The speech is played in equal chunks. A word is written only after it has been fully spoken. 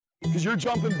because you're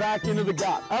jumping back into the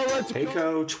gap. Hey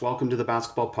coach, welcome to the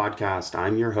Basketball Podcast.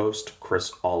 I'm your host,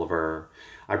 Chris Oliver.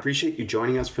 I appreciate you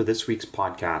joining us for this week's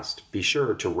podcast. Be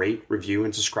sure to rate, review,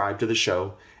 and subscribe to the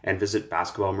show, and visit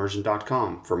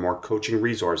basketballimmersion.com for more coaching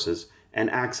resources and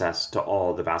access to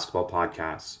all the basketball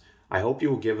podcasts. I hope you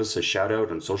will give us a shout out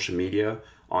on social media,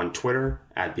 on Twitter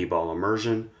at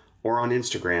 @BBallImmersion, or on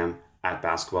Instagram at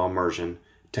 @BasketballImmersion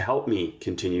to help me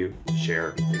continue to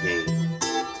share the game.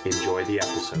 Enjoy the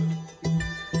episode.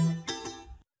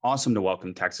 Awesome to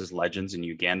welcome Texas Legends and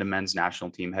Uganda men's national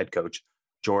team head coach,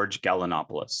 George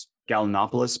Galanopoulos.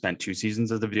 Galanopoulos spent 2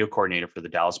 seasons as the video coordinator for the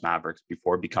Dallas Mavericks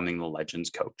before becoming the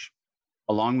Legends coach.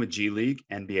 Along with G League,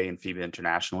 NBA, and FIBA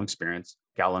international experience,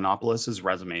 Galanopoulos'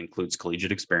 resume includes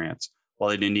collegiate experience. While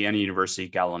at Indiana University,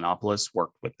 Galanopoulos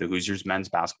worked with the Hoosiers men's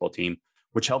basketball team,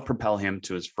 which helped propel him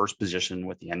to his first position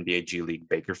with the NBA G League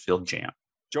Bakersfield Jam.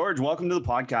 George, welcome to the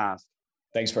podcast.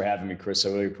 Thanks for having me, Chris. I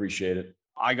really appreciate it.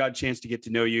 I got a chance to get to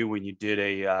know you when you did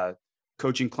a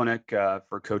coaching clinic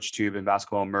for Coach Tube and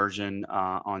Basketball Immersion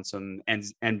on some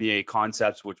NBA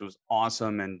concepts, which was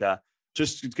awesome. And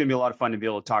it's going to be a lot of fun to be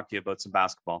able to talk to you about some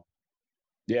basketball.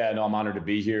 Yeah, no, I'm honored to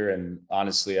be here. And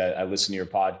honestly, I listen to your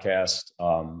podcast.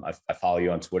 I follow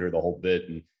you on Twitter the whole bit,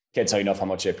 and can't tell you enough how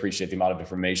much I appreciate the amount of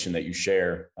information that you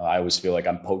share. I always feel like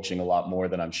I'm poaching a lot more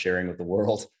than I'm sharing with the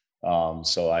world.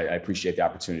 So I appreciate the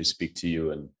opportunity to speak to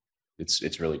you, and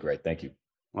it's really great. Thank you.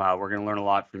 Wow, we're going to learn a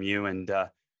lot from you, and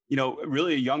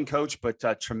really a young coach, but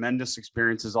tremendous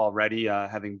experiences already,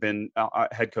 having been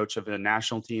head coach of a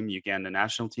national team, Uganda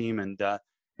national team, and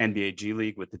NBA G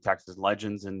League with the Texas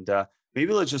Legends. And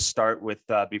maybe let's just start with,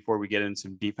 before we get into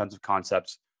some defensive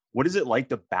concepts, what is it like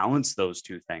to balance those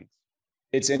two things?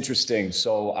 It's interesting.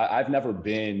 So I've never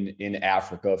been in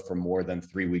Africa for more than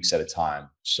 3 weeks at a time.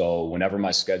 So whenever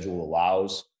my schedule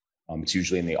allows, it's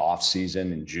usually in the off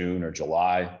season in June or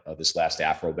July. This last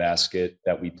AfroBasket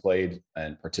that we played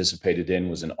and participated in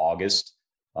was in August.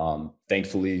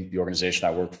 Thankfully, the organization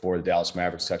I work for, the Dallas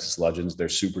Mavericks, Texas Legends, they're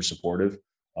super supportive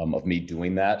of me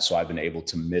doing that. So I've been able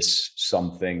to miss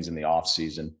some things in the off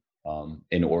season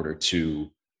in order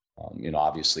to,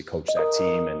 obviously coach that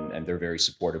team, and they're very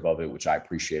supportive of it, which I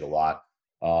appreciate a lot.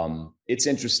 It's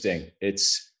interesting.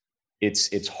 It's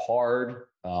hard.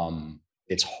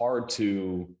 It's hard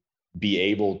to be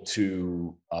able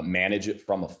to manage it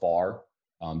from afar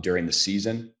during the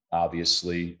season.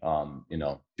 Obviously,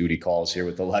 duty calls here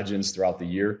with the Legends throughout the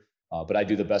year, but I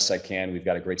do the best I can. We've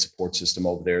got a great support system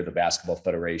over there. The Basketball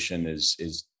Federation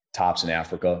is tops in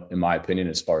Africa, in my opinion,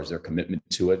 as far as their commitment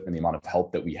to it and the amount of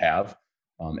help that we have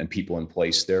and people in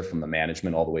place there, from the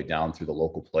management all the way down through the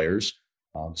local players.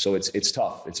 So it's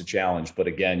tough. It's a challenge. But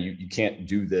again, you can't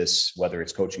do this, whether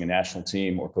it's coaching a national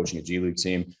team or coaching a G League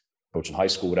team, coaching high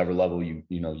school, whatever level you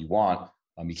want.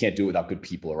 You can't do it without good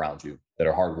people around you that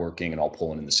are hardworking and all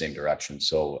pulling in the same direction.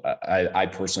 So I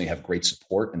personally have great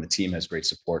support, and the team has great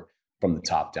support from the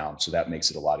top down. So that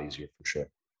makes it a lot easier for sure.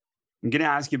 I'm going to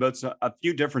ask you about a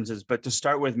few differences, but to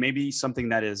start with, maybe something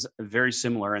that is very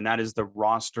similar, and that is the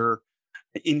roster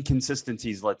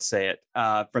inconsistencies, let's say it,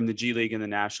 from the G League and the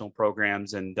national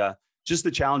programs, and just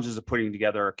the challenges of putting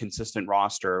together a consistent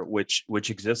roster, which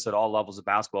exists at all levels of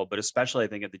basketball, but especially I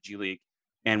think at the G League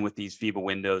and with these FIBA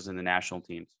windows and the national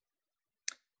teams.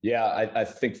 Yeah, I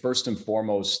think first and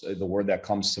foremost, the word that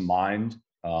comes to mind,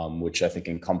 which I think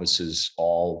encompasses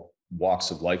all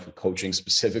walks of life, with coaching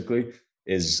specifically,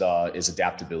 is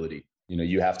adaptability.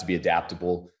 You have to be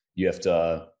adaptable. You have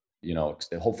to,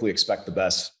 hopefully expect the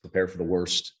best, prepare for the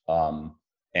worst.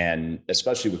 And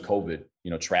especially with COVID,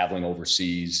 traveling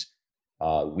overseas,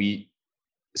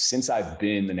 since I've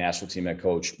been the national team head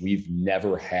coach, we've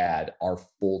never had our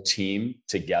full team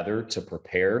together to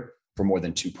prepare for more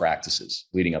than 2 practices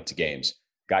leading up to games.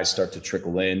 Guys start to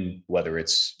trickle in, whether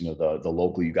it's, the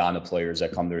local Uganda players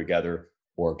that come together,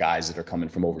 or guys that are coming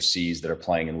from overseas that are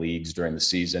playing in leagues during the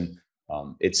season.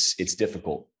 It's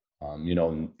difficult.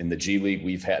 In the G League,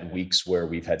 we've had weeks where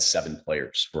we've had 7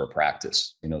 players for a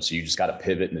practice, so you just got to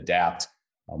pivot and adapt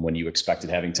when you expected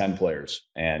having 10 players,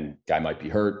 and guy might be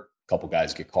hurt. A couple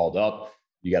guys get called up.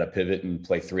 You got to pivot and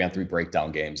play 3-on-3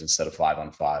 breakdown games instead of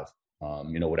 5-on-5,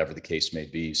 whatever the case may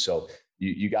be. So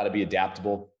you got to be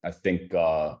adaptable. I think,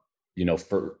 for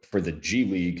the G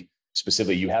League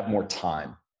specifically, you have more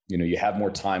time. You have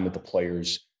more time with the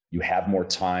players. You have more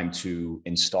time to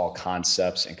install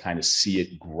concepts and kind of see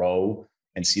it grow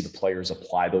and see the players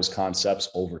apply those concepts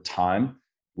over time.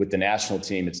 With the national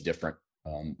team, it's different.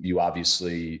 You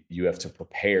have to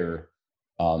prepare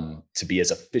to be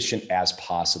as efficient as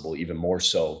possible, even more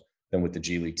so than with the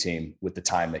G League team, with the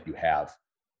time that you have.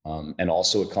 And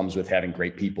also it comes with having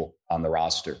great people on the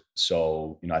roster.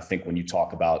 So, I think when you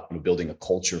talk about building a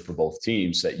culture for both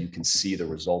teams that you can see the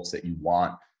results that you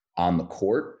want on the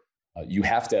court, you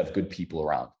have to have good people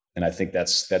around. And I think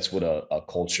that's what a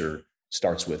culture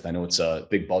starts with. I know it's a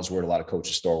big buzzword a lot of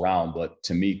coaches throw around, but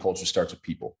to me, culture starts with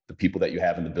people, the people that you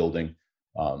have in the building.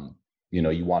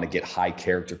 You want to get high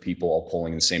character people all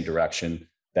pulling in the same direction,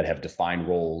 that have defined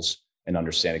roles and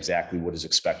understand exactly what is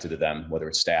expected of them, whether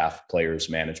it's staff, players,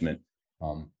 management.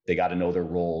 They got to know their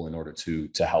role in order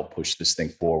to help push this thing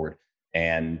forward.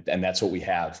 And that's what we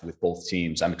have with both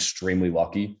teams. I'm extremely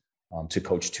lucky to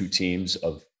coach two teams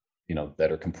of,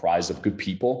 that are comprised of good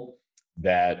people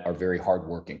that are very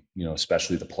hardworking,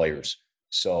 especially the players.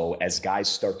 So as guys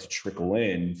start to trickle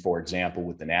in, for example,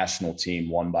 with the national team,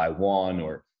 one by one,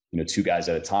 or two guys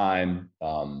at a time,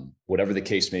 whatever the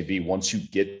case may be, once you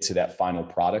get to that final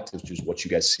product, which is what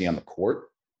you guys see on the court,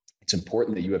 it's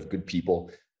important that you have good people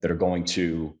that are going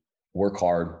to work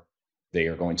hard. They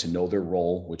are going to know their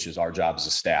role, which is our job as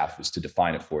a staff, is to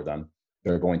define it for them.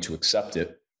 They're going to accept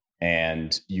it.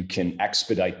 And you can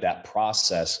expedite that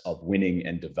process of winning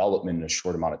and development in a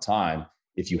short amount of time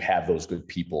if you have those good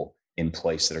people in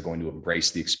place that are going to embrace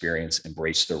the experience,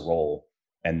 embrace their role,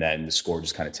 and then the score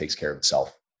just kind of takes care of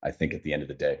itself, I think, at the end of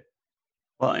the day.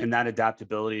 Well, and that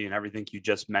adaptability and everything you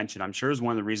just mentioned, I'm sure is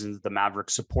one of the reasons the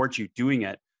Mavericks support you doing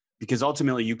it, because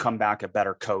ultimately you come back a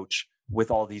better coach with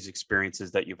all these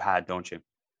experiences that you've had, don't you?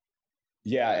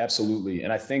 Yeah, absolutely.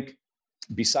 And I think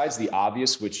besides the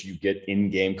obvious, which you get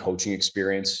in-game coaching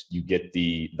experience, you get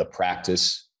the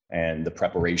practice and the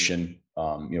preparation,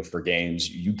 for games,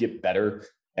 you get better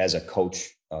as a coach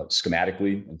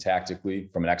schematically and tactically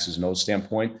from an X's and O's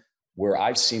standpoint. Where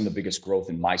I've seen the biggest growth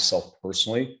in myself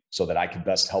personally, so that I can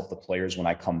best help the players when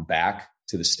I come back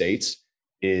to the States,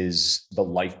 is the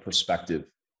life perspective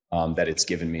that it's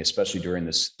given me, especially during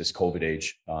this COVID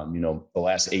age. The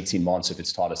last 18 months, if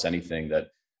it's taught us anything, that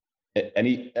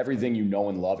everything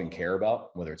and love and care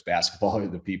about, whether it's basketball or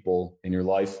the people in your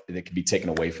life, it can be taken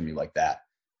away from you like that.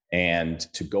 And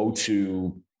to go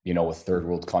to, a third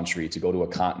world country, to go to a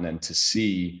continent, to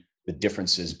see the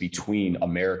differences between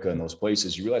America and those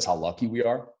places, you realize how lucky we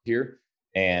are here.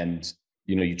 And,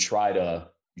 you try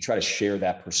to share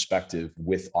that perspective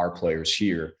with our players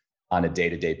here on a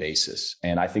day-to-day basis.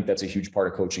 And I think that's a huge part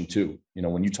of coaching too.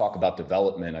 When you talk about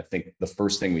development, I think the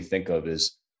first thing we think of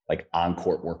is like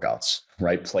on-court workouts,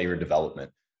 right? Player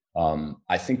development.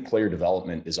 I think player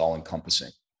development is all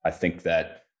encompassing. I think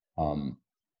that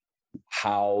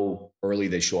how early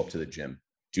they show up to the gym.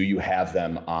 Do you have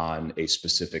them on a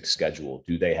specific schedule?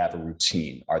 Do they have a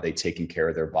routine? Are they taking care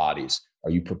of their bodies? Are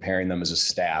you preparing them as a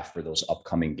staff for those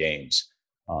upcoming games?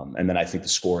 And then I think the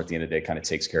score at the end of the day kind of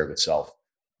takes care of itself.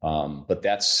 But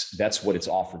that's what it's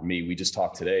offered me. We just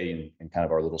talked today in kind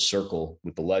of our little circle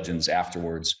with the legends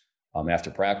afterwards,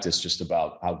 after practice, just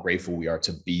about how grateful we are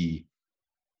to be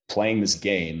playing this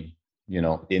game,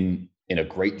 in a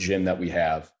great gym that we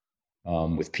have,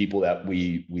 with people that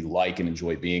we like and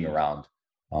enjoy being around.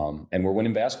 And we're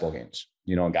winning basketball games,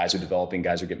 and guys are developing,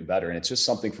 guys are getting better. And it's just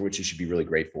something for which you should be really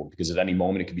grateful, because at any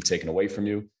moment it can be taken away from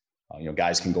you.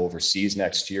 Guys can go overseas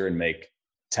next year and make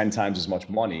 10 times as much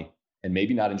money and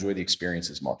maybe not enjoy the experience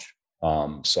as much.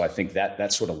 So I think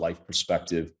that sort of life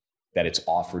perspective that it's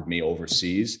offered me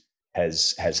overseas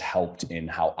has helped in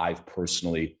how I've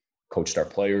personally coached our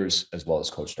players as well as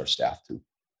coached our staff too.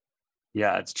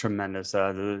 Yeah, it's tremendous.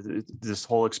 This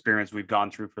whole experience we've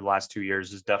gone through for the last 2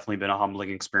 years has definitely been a humbling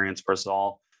experience for us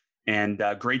all. And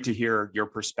great to hear your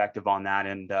perspective on that.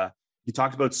 And you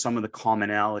talked about some of the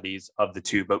commonalities of the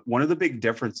two, but one of the big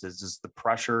differences is the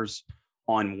pressures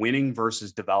on winning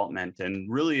versus development.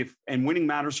 And really, and winning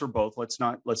matters for both. Let's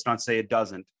not say it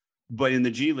doesn't. But in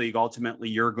the G League, ultimately,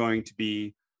 you're going to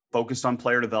be focused on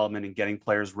player development and getting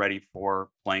players ready for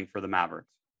playing for the Mavericks.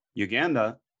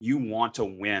 Uganda, you want to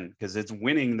win, because it's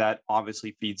winning that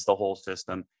obviously feeds the whole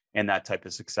system and that type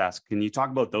of success. Can you talk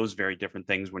about those very different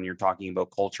things when you're talking about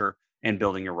culture and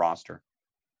building your roster?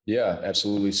 Yeah,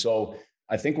 absolutely. So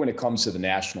I think when it comes to the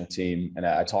national team, and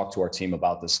I talk to our team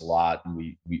about this a lot, and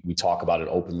we talk about it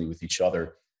openly with each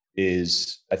other,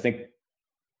 is I think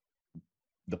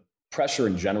the pressure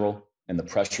in general and the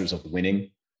pressures of winning,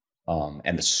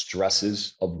 and the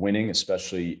stresses of winning,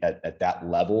 especially at that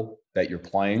level that you're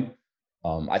playing,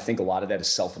 I think a lot of that is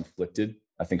self-inflicted.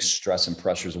 I think stress and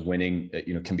pressures of winning,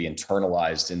 can be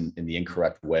internalized in the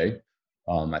incorrect way.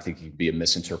 I think it could be a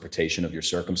misinterpretation of your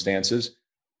circumstances.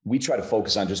 We try to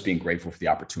focus on just being grateful for the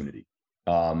opportunity.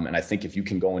 And I think if you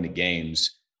can go into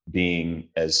games being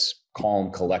as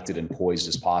calm, collected, and poised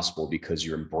as possible because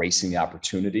you're embracing the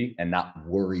opportunity and not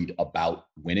worried about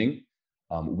winning,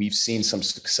 We've seen some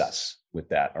success with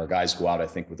that. Our guys go out, I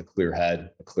think, with a clear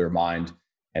head, a clear mind,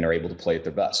 and are able to play at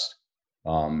their best.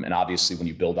 And obviously, when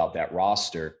you build out that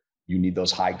roster, you need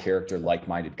those high character,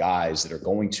 like-minded guys that are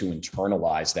going to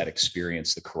internalize that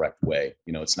experience the correct way.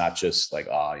 It's not just like,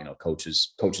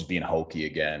 coaches being hokey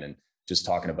again and just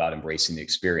talking about embracing the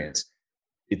experience.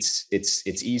 It's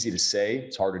easy to say,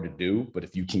 it's harder to do, but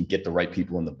if you can get the right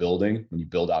people in the building, when you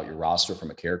build out your roster from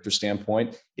a character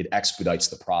standpoint, it expedites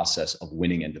the process of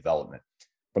winning and development.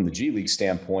 From the G League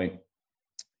standpoint,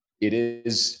 it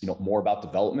is, more about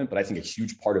development, but I think a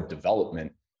huge part of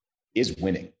development is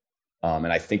winning.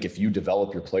 And I think if you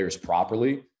develop your players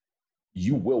properly,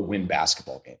 you will win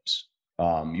basketball games.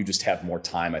 You just have more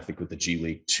time, I think, with the G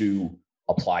League to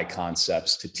apply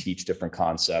concepts, to teach different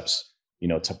concepts,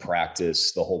 to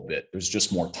practice the whole bit. There's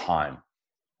just more time.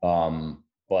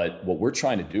 But what we're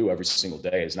trying to do every single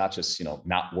day is not just,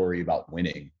 not worry about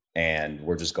winning, and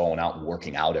we're just going out and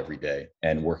working out every day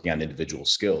and working on individual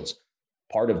skills.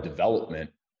 Part of development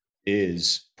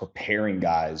is preparing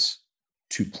guys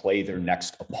to play their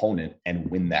next opponent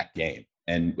and win that game.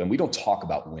 And when we don't talk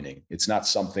about winning, it's not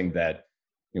something that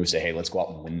we say, hey, let's go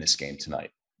out and win this game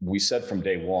tonight. We said from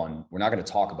day one, we're not going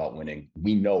to talk about winning.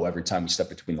 We know every time we step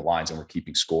between the lines and we're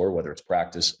keeping score, whether it's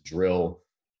practice, a drill,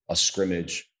 a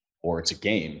scrimmage, or it's a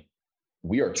game,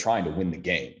 we are trying to win the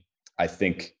game. I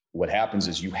think what happens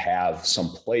is you have some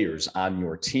players on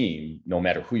your team, no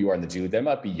matter who you are in the G League, they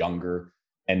might be younger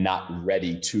and not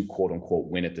ready to quote unquote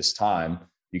win at this time.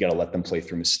 You got to let them play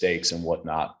through mistakes and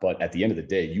whatnot. But at the end of the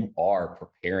day, you are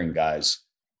preparing guys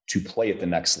to play at the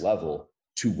next level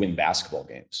to win basketball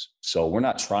games. So we're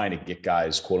not trying to get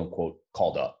guys, quote unquote,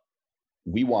 called up.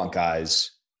 We want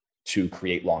guys to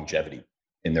create longevity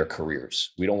in their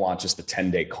careers. We don't want just the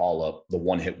 10-day call up, the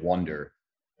one-hit wonder,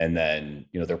 and then,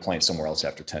 they're playing somewhere else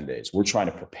after 10 days. We're trying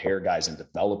to prepare guys and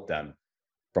develop them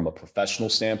from a professional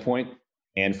standpoint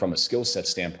and from a skill set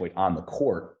standpoint on the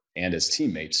court and as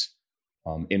teammates,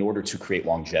 in order to create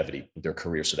longevity with their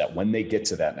career, so that when they get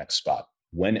to that next spot,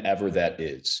 whenever that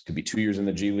is, could be 2 years in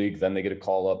the G League, then they get a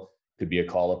call up, could be a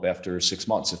call up after 6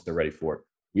 months if they're ready for it.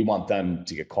 We want them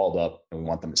to get called up, and we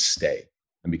want them to stay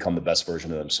and become the best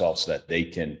version of themselves so that they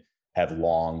can have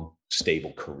long,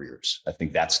 stable careers. I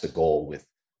think that's the goal with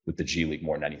the G League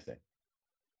more than anything.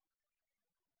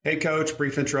 Hey, Coach,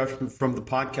 brief interruption from the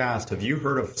podcast. Have you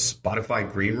heard of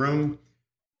Spotify Green Room?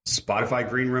 Spotify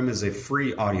Green Room is a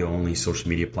free audio-only social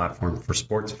media platform for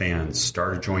sports fans.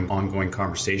 Start to join ongoing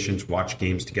conversations, watch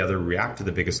games together, react to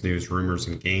the biggest news, rumors,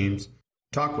 and games,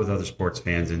 talk with other sports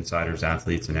fans, insiders,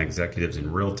 athletes, and executives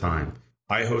in real time.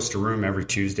 I host a room every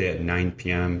Tuesday at 9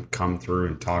 p.m. Come through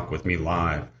and talk with me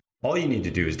live. All you need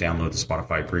to do is download the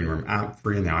Spotify Green Room app,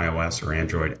 free in the iOS or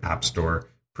Android App Store.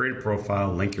 Create a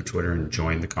profile, link your Twitter, and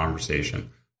join the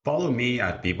conversation. Follow me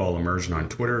at B-Ball Immersion on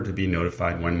Twitter to be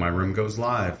notified when my room goes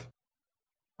live.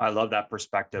 I love that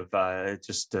perspective. It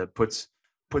just puts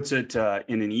it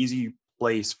in an easy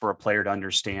place for a player to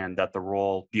understand that the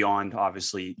role beyond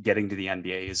obviously getting to the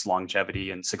NBA is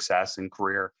longevity and success and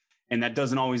career. And that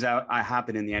doesn't always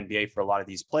happen in the NBA for a lot of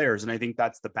these players. And I think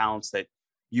that's the balance that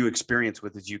you experience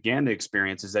with this Uganda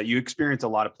experience, is that you experience a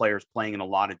lot of players playing in a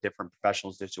lot of different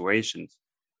professional situations.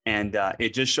 And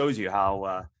it just shows you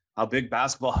how big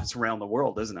basketball is around the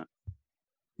world, isn't it?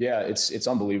 Yeah, it's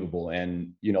unbelievable.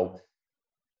 And,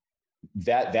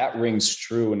 that rings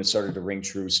true. And it started to ring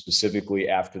true specifically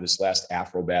after this last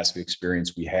AfroBasket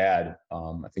experience we had.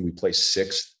 I think we placed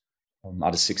sixth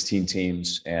out of 16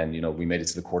 teams. And, we made it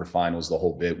to the quarterfinals, the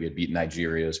whole bit. We had beaten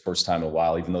Nigeria. It was first time in a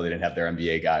while, even though they didn't have their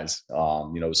NBA guys. It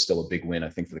was still a big win, I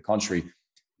think, for the country.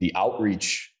 The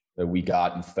outreach that we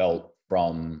got and felt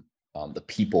from the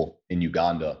people in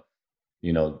Uganda,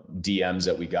 DMs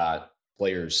that we got,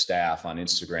 players, staff on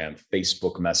Instagram,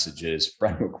 Facebook messages,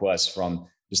 friend requests from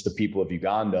just the people of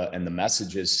Uganda, and the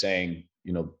messages saying,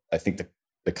 I think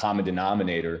the common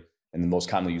denominator and the most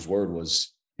commonly used word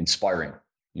was inspiring.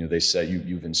 They said,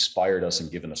 you've inspired us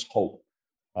and given us hope.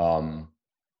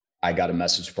 I got a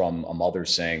message from a mother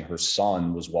saying her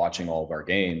son was watching all of our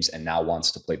games and now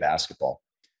wants to play basketball.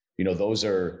 Those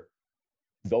are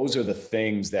the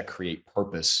things that create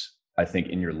purpose, I think,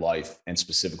 in your life, and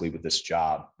specifically with this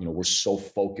job. We're so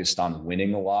focused on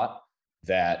winning a lot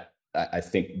that I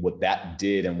think what that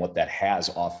did and what that has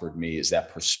offered me is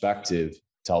that perspective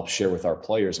to help share with our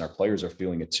players, and our players are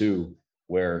feeling it too,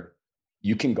 where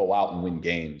you can go out and win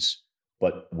games,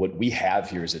 but what we have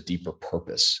here is a deeper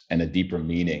purpose and a deeper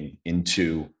meaning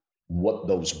into what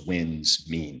those wins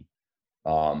mean.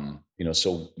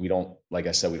 So we don't, like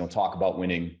I said, we don't talk about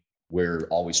winning. We're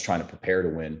always trying to prepare to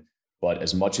win. But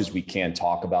as much as we can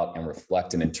talk about and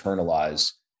reflect and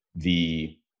internalize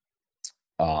the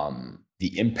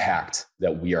impact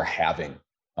that we are having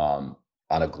on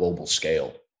a global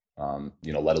scale,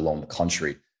 let alone the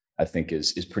country, I think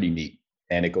is pretty neat.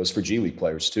 And it goes for G League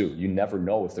players too. You never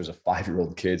know if there's a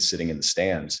 5-year-old kid sitting in the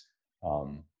stands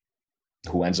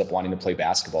who ends up wanting to play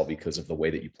basketball because of the way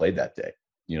that you played that day.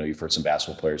 You've heard some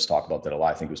basketball players talk about that a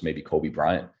lot. I think it was maybe Kobe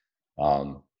Bryant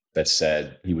that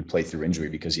said he would play through injury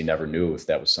because he never knew if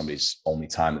that was somebody's only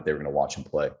time that they were going to watch him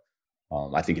play.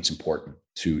 I think it's important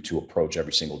to approach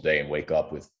every single day and wake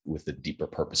up with a deeper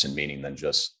purpose and meaning than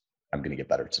just, I'm going to get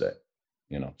better today,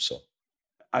 so.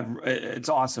 It's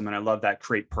awesome. And I love that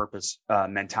create purpose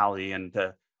mentality. And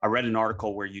I read an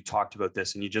article where you talked about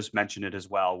this, and you just mentioned it as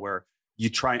well, where you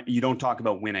don't talk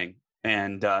about winning,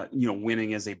 and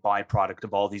winning is a byproduct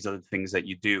of all these other things that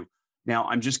you do. Now,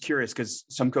 I'm just curious, because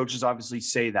some coaches obviously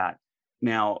say that.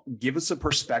 Now, give us a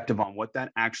perspective on what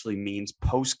that actually means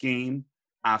post-game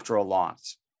after a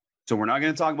loss. So we're not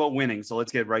going to talk about winning. So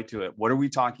let's get right to it. What are we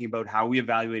talking about? How are we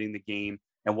evaluating the game?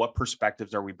 And what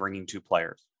perspectives are we bringing to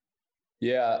players?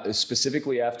 Yeah,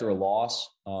 specifically after a loss,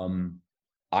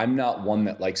 I'm not one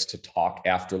that likes to talk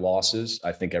after losses.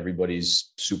 I think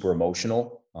everybody's super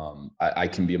emotional. I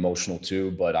can be emotional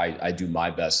too, but I do my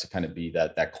best to kind of be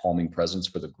that calming presence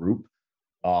for the group.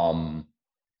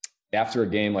 After a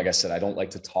game, like I said, I don't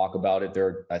like to talk about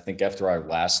it. I think after our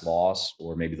last loss,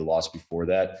 or maybe the loss before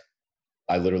that,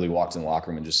 I literally walked in the locker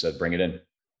room and just said, "Bring it in."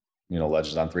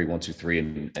 Legends on 3, 1, 2, 3,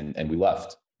 and we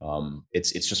left.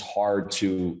 It's just hard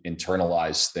to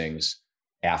internalize things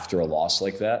after a loss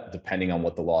like that, depending on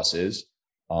what the loss is.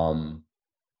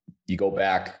 You go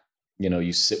back,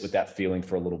 you sit with that feeling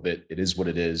for a little bit. It is what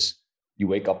it is. You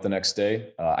wake up the next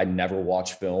day. I never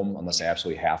watch film unless I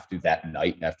absolutely have to that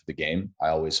night after the game. I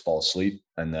always fall asleep.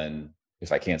 And then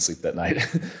if I can't sleep that night,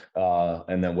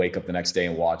 and then wake up the next day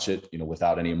and watch it,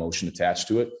 without any emotion attached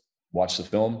to it, watch the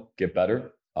film, get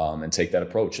better, and take that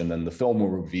approach. And then the film will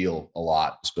reveal a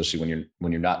lot, especially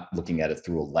when you're not looking at it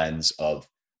through a lens of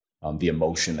the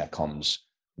emotion that comes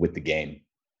with the game.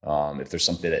 If there's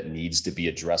something that needs to be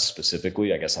addressed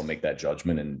specifically, I guess I'll make that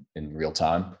judgment in real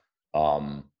time.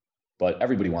 But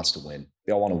everybody wants to win.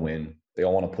 They all want to win. They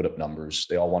all want to put up numbers.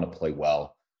 They all want to play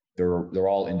well. They're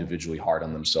all individually hard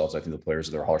on themselves. I think the players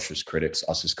are their harshest critics.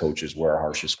 Us as coaches, we're our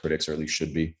harshest critics, or at least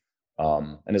should be.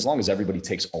 And as long as everybody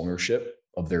takes ownership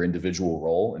of their individual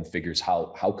role and figures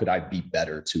how could I be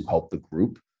better to help the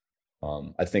group,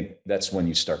 I think that's when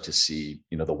you start to see,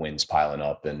 the wins piling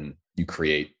up, and you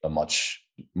create a much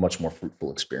more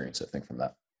fruitful experience, I think, from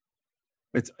that.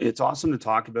 It's awesome to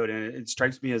talk about. And it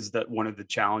strikes me as that one of the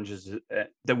challenges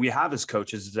that we have as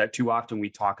coaches is that too often we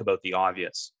talk about the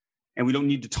obvious, and we don't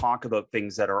need to talk about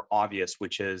things that are obvious,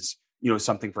 which is,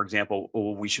 something, for example,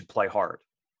 we should play hard,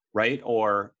 right?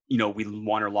 Or, we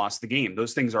won or lost the game.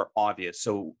 Those things are obvious.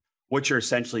 So what you're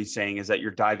essentially saying is that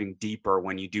you're diving deeper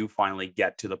when you do finally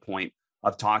get to the point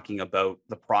of talking about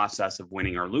the process of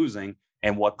winning or losing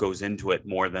and what goes into it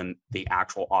more than the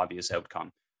actual obvious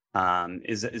outcome.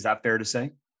 Is that fair to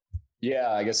say?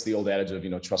 Yeah, I guess the old adage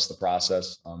of, trust the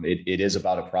process. It is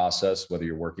about a process, whether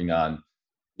you're working on,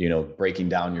 breaking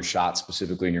down your shot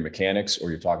specifically in your mechanics,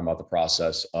 or you're talking about the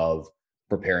process of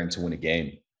preparing to win a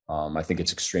game. I think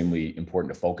it's extremely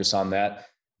important to focus on that.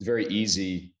 It's very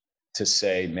easy to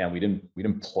say, man, we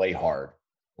didn't play hard,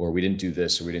 or we didn't do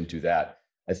this, or we didn't do that.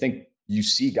 I think you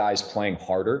see guys playing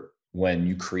harder when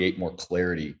you create more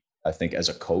clarity, I think, as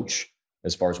a coach,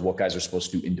 as far as what guys are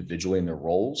supposed to do individually in their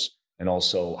roles, and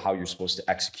also how you're supposed to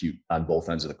execute on both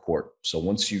ends of the court. So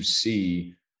once you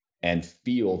see and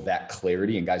feel that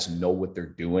clarity, and guys know what they're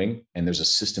doing, and there's a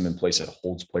system in place that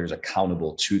holds players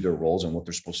accountable to their roles and what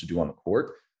they're supposed to do on the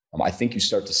court, I think you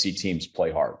start to see teams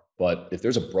play hard. But if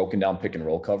there's a broken down pick and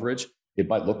roll coverage, it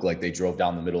might look like they drove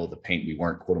down the middle of the paint. We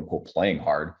weren't, quote unquote, playing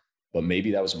hard, but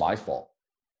maybe that was my fault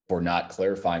for not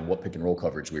clarifying what pick and roll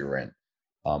coverage we were in.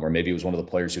 Or maybe it was one of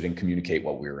the players who didn't communicate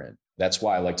what we were in. That's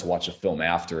why I like to watch a film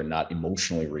after and not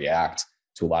emotionally react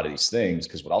to a lot of these things,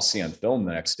 because what I'll see on film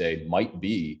the next day might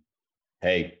be,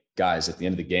 hey, guys, at the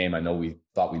end of the game, I know we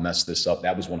thought we messed this up.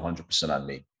 That was 100% on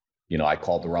me. I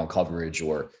called the wrong coverage,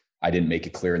 or I didn't make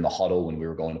it clear in the huddle when we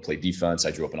were going to play defense. I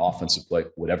drew up an offensive play,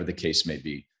 whatever the case may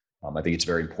be. I think it's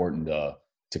very important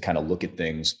to kind of look at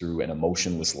things through an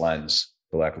emotionless lens,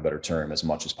 for lack of a better term, as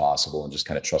much as possible, and just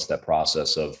kind of trust that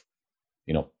process of,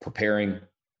 preparing,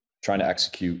 trying to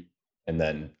execute, and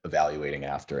then evaluating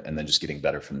after, and then just getting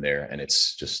better from there. And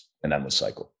it's just an endless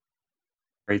cycle.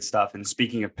 Great stuff. And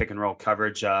speaking of pick and roll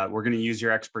coverage, we're going to use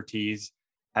your expertise,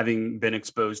 having been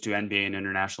exposed to NBA and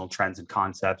international trends and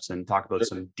concepts, and talk about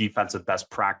some defensive best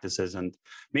practices. And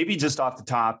maybe just off the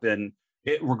top, and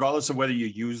Regardless of whether you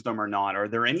use them or not, are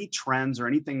there any trends or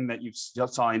anything that you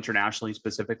saw internationally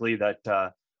specifically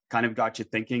that kind of got you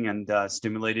thinking and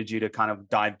stimulated you to kind of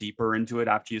dive deeper into it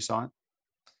after you saw it?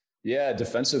 Yeah,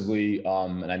 defensively,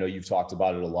 and I know you've talked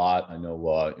about it a lot. I know,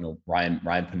 Ryan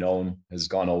Pannone has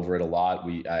gone over it a lot.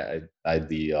 I had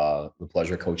the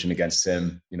pleasure of coaching against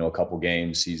him, a couple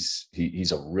games.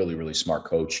 He's a really, really smart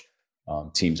coach.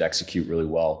 Teams execute really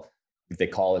well. If they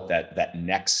call it that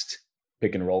next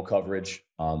pick and roll coverage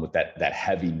with that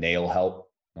heavy nail help,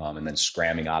 and then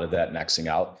scramming out of that, nexting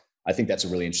out. I think that's a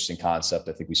really interesting concept.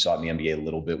 I think we saw it in the NBA a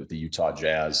little bit with the Utah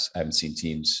Jazz. I haven't seen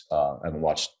teams. Been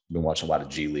watching a lot of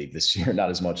G League this year,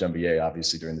 not as much NBA,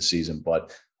 obviously, during the season.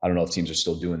 But I don't know if teams are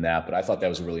still doing that. But I thought that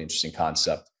was a really interesting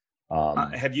concept.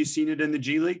 Have you seen it in the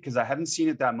G League? Because I haven't seen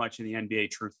it that much in the NBA,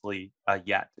 truthfully,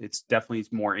 yet. It's definitely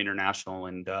more international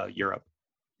and Europe.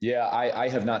 Yeah, I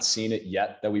have not seen it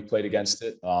yet that we played against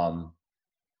it.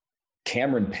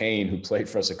 Cameron Payne, who played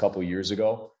for us a couple of years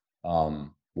ago,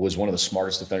 was one of the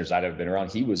smartest defenders I'd ever been around.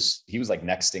 He was like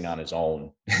nexting on his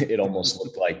own. It almost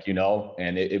looked like,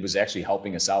 and it was actually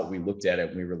helping us out. We looked at it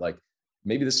and we were like,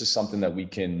 maybe this is something that we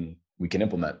can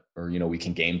implement, or, we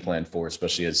can game plan for,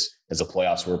 especially as the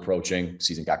playoffs were approaching.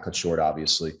 Season got cut short,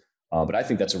 obviously. But I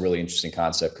think that's a really interesting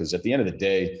concept, because at the end of the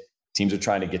day, teams are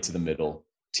trying to get to the middle.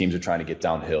 Teams are trying to get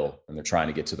downhill, and they're trying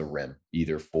to get to the rim,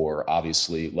 either for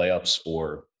obviously layups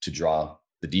or to draw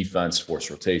the defense, force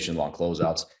rotation, long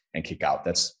closeouts, and kick out.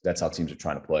 That's how teams are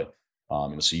trying to play.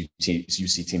 So you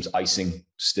see teams icing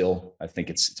still. I think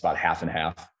it's about half and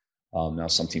half. Now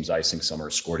some teams icing, some are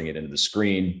escorting it into the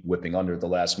screen, whipping under at the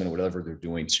last minute, whatever they're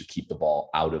doing to keep the ball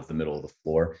out of the middle of the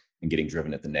floor and getting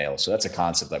driven at the nail. So that's a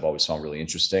concept I've always found really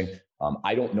interesting.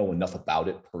 I don't know enough about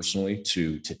it personally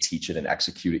to teach it and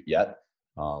execute it yet,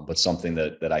 but something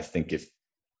that I think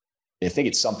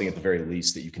it's something at the very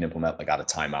least that you can implement, like out of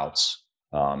timeouts,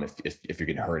 if you're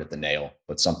getting hurt at the nail,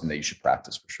 but something that you should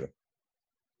practice for sure.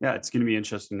 Yeah, it's going to be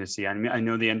interesting to see. I mean, I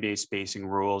know the NBA spacing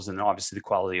rules and obviously the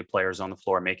quality of players on the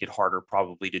floor make it harder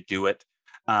probably to do it,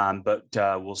 but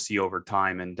we'll see over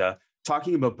time. And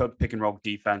talking about pick and roll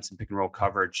defense and pick and roll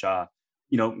coverage,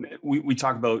 we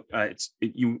talk about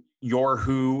your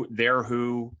who, their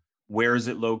who, where is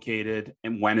it located,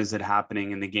 and when is it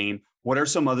happening in the game? What are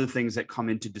some other things that come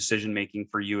into decision making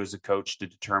for you as a coach to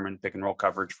determine pick and roll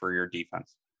coverage for your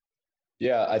defense?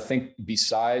 Yeah, I think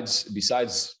besides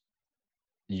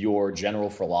your general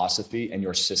philosophy and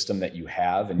your system that you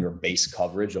have and your base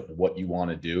coverage of what you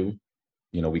want to do,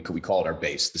 we call it our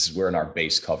base. This is where in our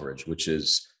base coverage, which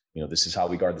is, this is how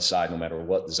we guard the side no matter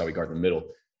what. This is how we guard the middle.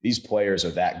 These players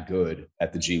are that good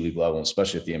at the G League level, and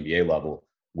especially at the NBA level,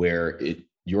 where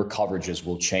your coverages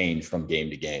will change from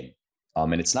game to game.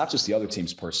 And it's not just the other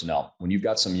team's personnel. When you've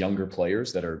got some younger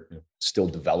players that are still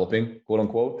developing, quote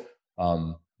unquote,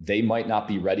 they might not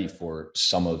be ready for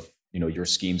some of your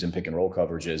schemes and pick and roll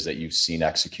coverages that you've seen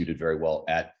executed very well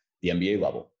at the NBA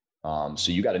level.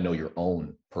 So you got to know your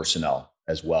own personnel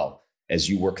as well as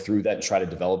you work through that and try to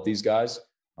develop these guys.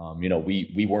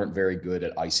 We weren't very good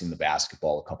at icing the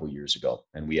basketball a couple of years ago,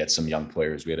 and we had some young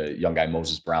players. We had a young guy,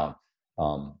 Moses Brown,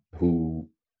 who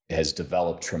has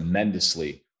developed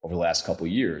tremendously over the last couple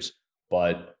of years.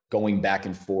 But going back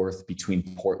and forth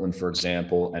between Portland, for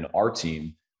example, and our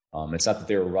team, it's not that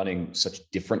they were running such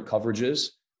different coverages,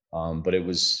 but it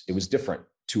was different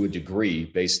to a degree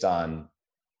based on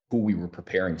who we were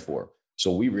preparing for.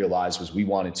 So what we realized was we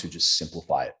wanted to just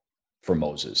simplify it for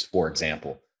Moses, for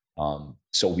example.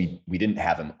 So we didn't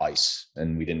have him ice,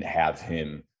 and we didn't have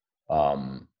him,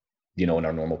 in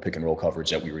our normal pick and roll coverage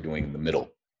that we were doing in the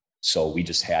middle. So we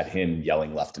just had him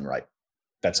yelling left and right.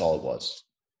 That's all it was.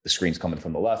 The screen's coming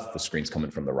from the left, the screen's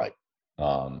coming from the right.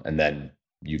 And then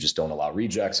you just don't allow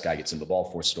rejects. Guy gets in the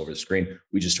ball, forces it over the screen.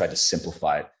 We just tried to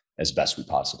simplify it as best we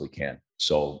possibly can.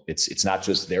 So it's not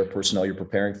just their personnel you're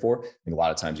preparing for. I think a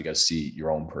lot of times you got to see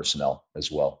your own personnel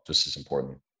as well, just as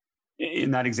importantly.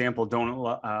 In that example, don't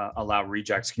allow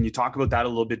rejects. Can you talk about that a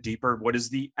little bit deeper? What is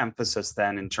the emphasis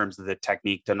then in terms of the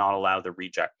technique to not allow the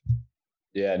reject?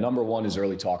 Yeah, number one is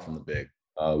early talk from the big.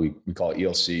 We call it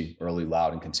ELC, early,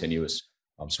 loud, and continuous.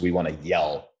 So we want to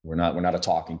yell. We're not a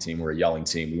talking team. We're a yelling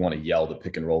team. We want to yell the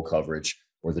pick and roll coverage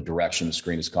or the direction the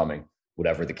screen is coming,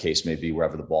 whatever the case may be,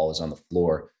 wherever the ball is on the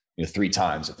floor, 3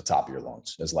 times at the top of your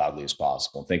lungs as loudly as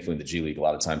possible. And thankfully in the G League, a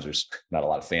lot of times there's not a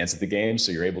lot of fans at the game.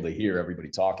 So you're able to hear everybody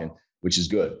talking, which is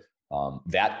good.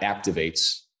 That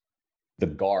activates the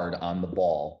guard on the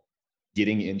ball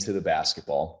getting into the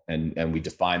basketball. And we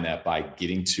define that by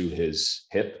getting to his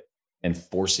hip and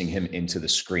forcing him into the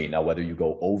screen. Now, whether you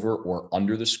go over or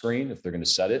under the screen, if they're going to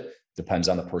set it, depends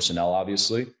on the personnel,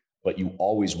 obviously. but you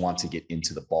always want to get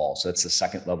into the ball. So that's the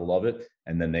second level of it.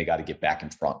 And then they got to get back in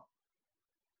front.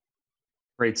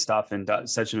 Great stuff. And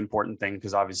such an important thing,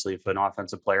 because obviously if an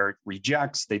offensive player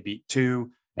rejects, they beat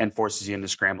two and forces you into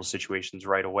scramble situations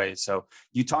right away. So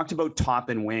you talked about top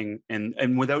and wing,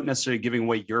 and without necessarily giving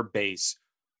away your base,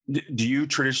 do you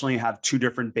traditionally have two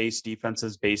different base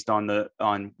defenses based on the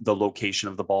location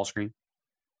of the ball screen?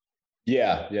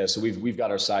 Yeah. So we've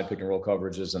got our side pick and roll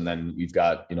coverages, and then we've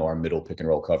got, our middle pick and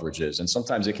roll coverages. And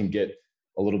sometimes it can get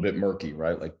a little bit murky,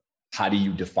 right? Like, how do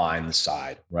you define the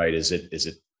side, right? Is it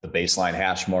the baseline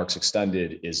hash marks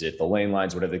extended? Is it the lane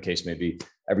lines? Whatever the case may be,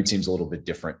 every team's a little bit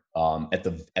different. At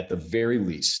the very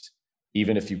least,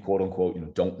 even if you quote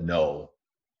unquote, don't know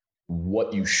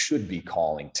what you should be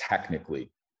calling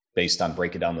technically based on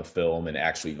breaking down the film and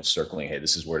actually, circling, hey,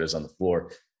 this is where it is on the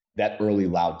floor. That early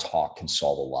loud talk can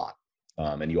solve a lot.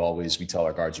 And we tell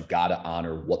our guards, you got to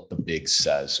honor what the big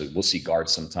says. So we'll see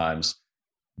guards sometimes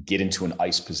get into an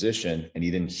ice position and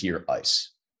he didn't hear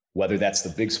ice. Whether that's the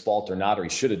big's fault or not, or he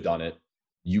should have done it,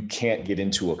 you can't get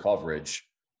into a coverage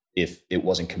if it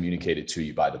wasn't communicated to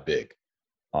you by the big.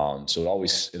 So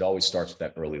it always starts with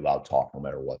that early loud talk, no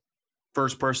matter what.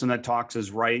 First person that talks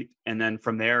is right. And then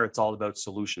from there, it's all about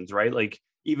solutions, right? Like,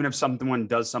 even if someone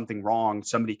does something wrong,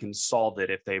 somebody can solve it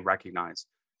if they recognize.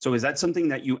 So is that something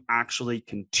that you actually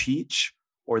can teach,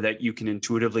 or that you can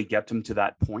intuitively get them to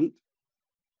that point?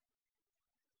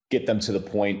 Get them to the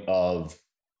point of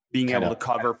being able to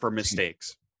cover for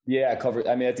mistakes. Yeah, cover.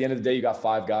 I mean, at the end of the day, you got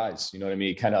five guys. You know what I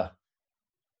mean?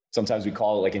 Sometimes we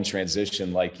call it like in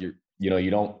transition, like you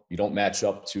don't match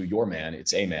up to your man.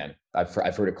 It's a man. I've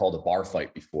heard it called a bar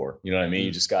fight before. You know what I mean?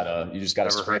 You just gotta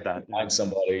find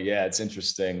somebody. Yeah, it's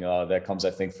interesting. That comes,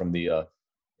 I think, from the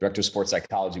director of sports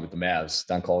psychology with the Mavs,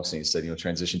 Don Colson. Said,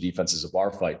 transition defense is a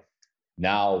bar fight.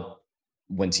 Now,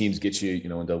 when teams get you,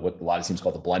 into what a lot of teams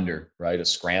call the blender, right? A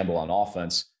scramble on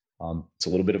offense. It's a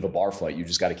little bit of a bar fight. You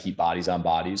just got to keep bodies on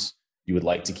bodies. You would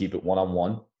like to keep it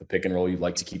one-on-one. The pick and roll, you'd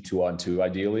like to keep 2-on-2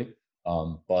 ideally.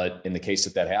 But in the case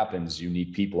that happens, you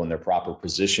need people in their proper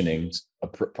positioning,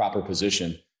 proper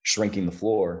position, shrinking the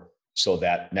floor so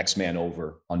that next man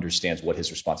over understands what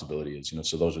his responsibility is.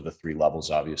 So those are the three levels.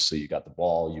 Obviously, you got the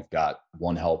ball, you've got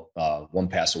one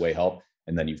pass away help,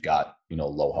 and then you've got,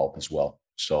 low help as well.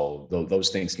 So those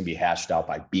things can be hashed out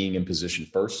by being in position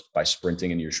first, by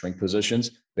sprinting into your shrink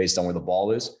positions based on where the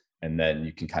ball is. And then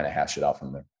you can kind of hash it out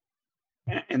from there.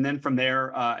 And then from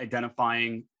there,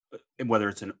 identifying whether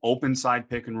it's an open side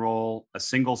pick and roll, a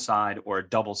single side, or a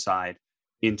double side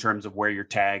in terms of where your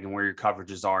tag and where your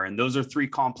coverages are. And those are three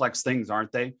complex things,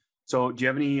 aren't they? So do you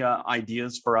have any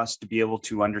ideas for us to be able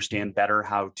to understand better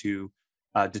how to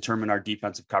determine our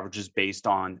defensive coverages based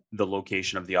on the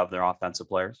location of the other offensive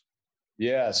players?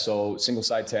 Yeah. So single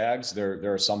side tags,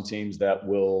 there are some teams that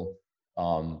will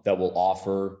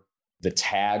offer the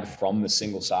tag from the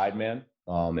single side man.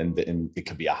 And it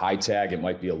could be a high tag, it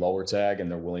might be a lower tag, and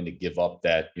they're willing to give up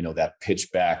that, that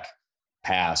pitch back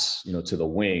pass, to the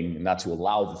wing, not to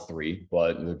allow the three,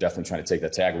 but they're definitely trying to take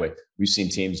that tag away. We've seen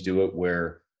teams do it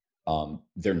where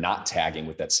they're not tagging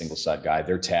with that single side guy.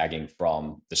 They're tagging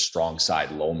from the strong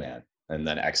side low man and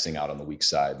then Xing out on the weak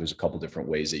side. There's a couple different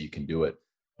ways that you can do it.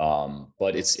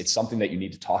 But it's something that you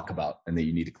need to talk about and that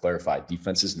you need to clarify.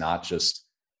 Defense is not just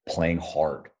playing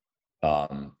hard.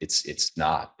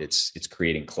 It's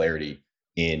creating clarity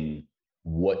in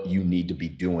what you need to be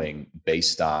doing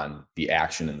based on the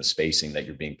action and the spacing that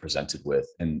you're being presented with.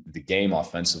 And the game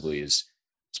offensively is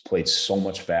played so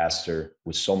much faster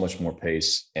with so much more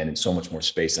pace and in so much more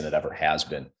space than it ever has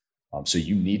been. So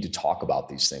you need to talk about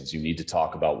these things. You need to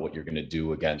talk about what you're going to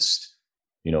do against,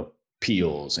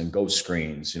 peels and ghost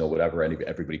screens, whatever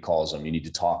everybody calls them. You need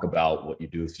to talk about what you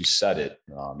do if you set it,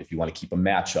 if you want to keep a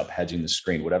matchup, hedging the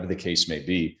screen, whatever the case may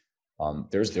be.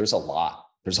 There's a lot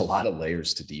of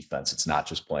layers to defense. It's not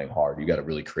just playing hard. You got to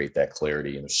really create that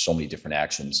clarity, and there's so many different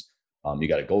actions you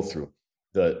got to go through.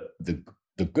 The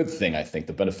good thing, I think,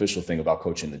 the beneficial thing about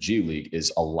coaching the G League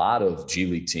is a lot of G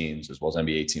League teams, as well as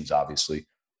NBA teams, obviously,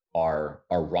 are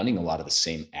running a lot of the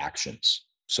same actions.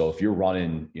 So if you're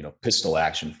running, pistol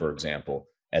action, for example,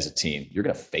 as a team, you're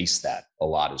going to face that a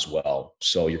lot as well.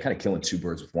 So you're kind of killing two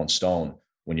birds with one stone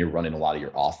when you're running a lot of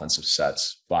your offensive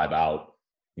sets, 5 out,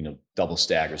 double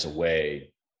staggers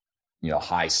away,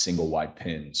 high single wide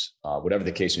pins, whatever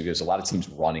the case may be. There's a lot of teams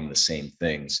running the same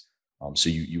things. So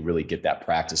you really get that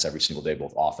practice every single day,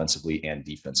 both offensively and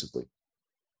defensively.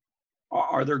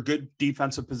 Are there good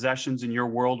defensive possessions in your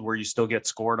world where you still get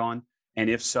scored on? And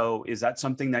if so, is that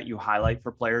something that you highlight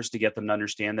for players to get them to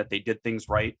understand that they did things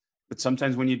right? But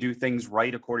sometimes when you do things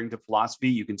right according to philosophy,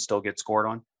 you can still get scored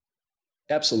on.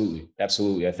 Absolutely.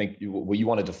 Absolutely. I think what you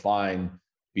want to define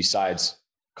besides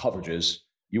coverages,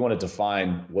 you want to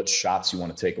define what shots you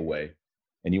want to take away.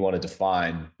 And you want to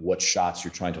define what shots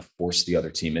you're trying to force the other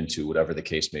team into, whatever the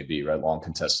case may be, right? Long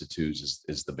contested twos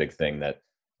is the big thing that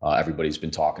everybody's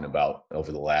been talking about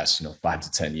over the last 5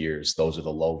 to 10 years. Those are the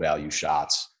low value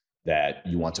shots that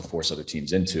you want to force other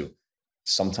teams into.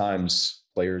 Sometimes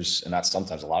players, and not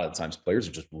sometimes, a lot of the times, players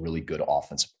are just really good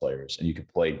offensive players, and you could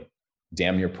play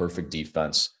damn near perfect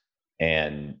defense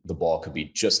and the ball could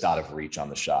be just out of reach on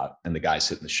the shot and the guy's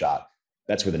hitting the shot.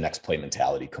 That's where the next play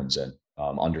mentality comes in.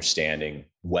 Understanding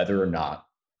whether or not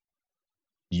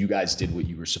you guys did what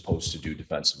you were supposed to do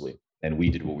defensively and we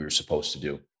did what we were supposed to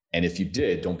do. And if you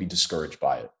did, don't be discouraged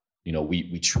by it.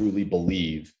 We truly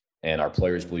believe, and our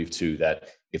players believe too, that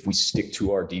if we stick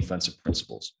to our defensive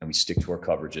principles and we stick to our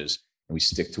coverages and we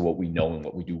stick to what we know and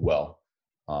what we do well,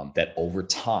 that over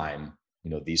time,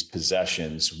 these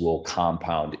possessions will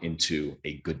compound into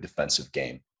a good defensive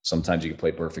game. Sometimes you can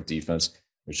play perfect defense.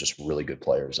 There's just really good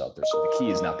players out there. So the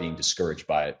key is not being discouraged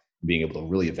by it, being able to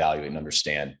really evaluate and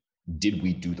understand, did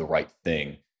we do the right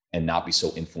thing, and not be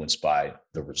so influenced by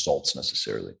the results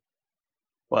necessarily.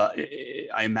 Well,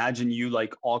 I imagine you,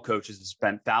 like all coaches, have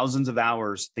spent thousands of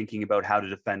hours thinking about how to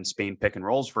defend Spain pick and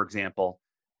rolls, for example.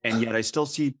 And yet I still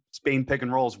see Spain pick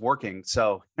and rolls working.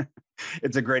 So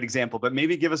it's a great example, but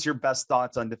maybe give us your best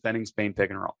thoughts on defending Spain pick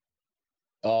and roll.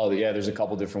 Oh yeah, there's a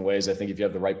couple different ways. I think if you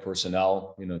have the right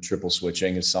personnel, triple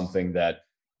switching is something that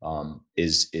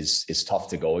is tough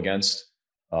to go against.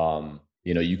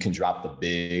 You can drop the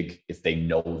big if they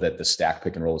know that the stack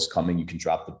pick and roll is coming. You can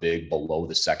drop the big below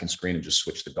the second screen and just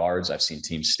switch the guards. I've seen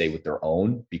teams stay with their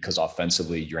own because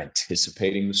offensively you're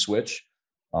anticipating the switch.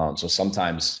 So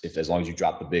sometimes as long as you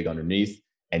drop the big underneath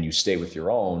and you stay with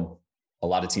your own, a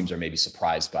lot of teams are maybe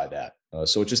surprised by that.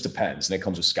 So it just depends. And it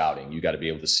comes with scouting. You got to be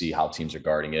able to see how teams are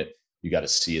guarding it. You got to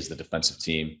see as the defensive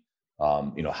team,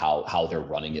 how they're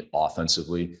running it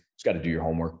offensively. You just got to do your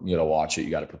homework. You got to watch it. You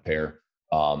got to prepare.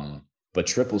 But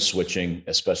triple switching,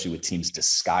 especially with teams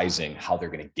disguising how they're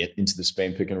going to get into the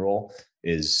Spain pick and roll,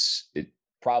 is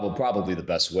probably the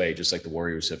best way. Just like the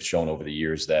Warriors have shown over the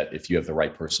years that if you have the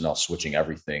right personnel, switching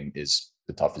everything is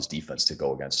the toughest defense to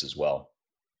go against as well.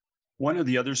 One of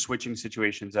the other switching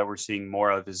situations that we're seeing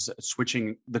more of is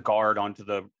switching the guard onto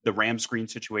the ram screen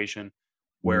situation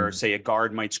where, say, a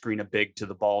guard might screen a big to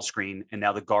the ball screen, and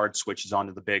now the guard switches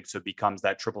onto the big. So it becomes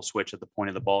that triple switch at the point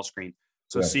of the ball screen.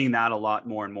 So seeing that a lot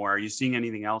more and more. Are you seeing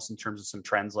anything else in terms of some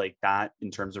trends like that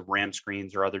in terms of ram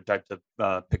screens or other types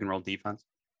of pick and roll defense?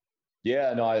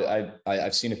 Yeah, no,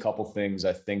 I've seen a couple things.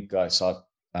 I think I saw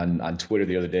on Twitter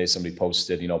the other day, somebody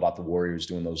posted, about the Warriors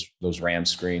doing those ram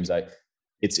screens.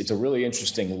 It's a really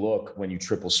interesting look when you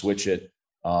triple switch it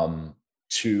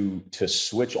to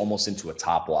switch almost into a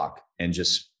top lock and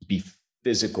just be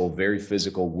physical, very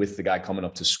physical with the guy coming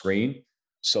up to screen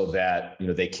so that,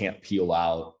 they can't peel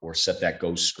out or set that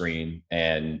ghost screen.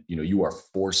 And, you are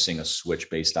forcing a switch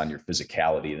based on your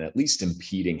physicality and at least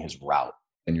impeding his route,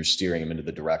 and you're steering him into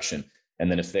the direction. And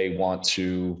then if they want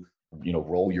to,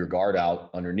 roll your guard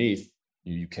out underneath,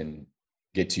 you can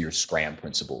get to your scram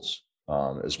principles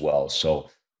as well. So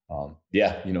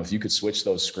if you could switch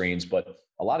those screens, but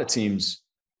a lot of teams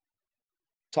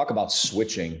talk about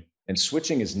switching, and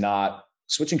switching should not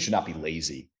be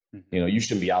lazy. You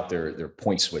shouldn't be out there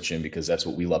point switching, because that's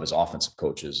what we love as offensive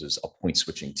coaches, is a point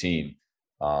switching team.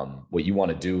 What you want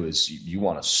to do is you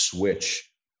want to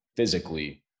switch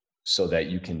physically so that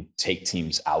you can take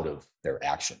teams out of their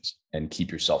actions and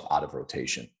keep yourself out of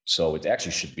rotation. So it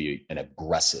actually should be an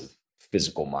aggressive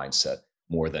physical mindset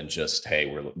more than just, hey,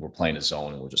 we're playing a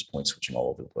zone and we're just point switching all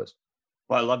over the place.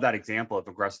 Well, I love that example of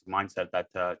aggressive mindset,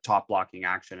 that top blocking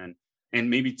action, and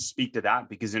maybe speak to that,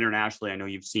 because internationally, I know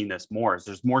you've seen this more.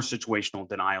 There's more situational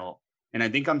denial, and I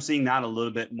think I'm seeing that a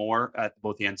little bit more at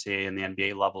both the NCAA and the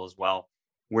NBA level as well,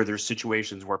 where there's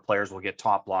situations where players will get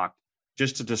top blocked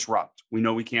just to disrupt. We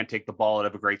know we can't take the ball out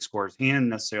of a great scorer's hand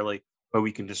necessarily, but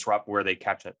we can disrupt where they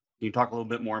catch it. Can you talk a little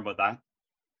bit more about that?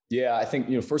 Yeah, I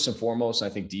think, first and foremost, I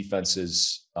think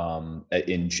defenses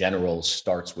in general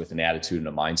starts with an attitude and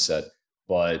a mindset,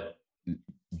 but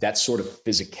that sort of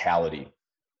physicality,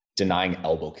 denying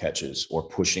elbow catches or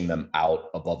pushing them out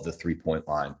above the 3-point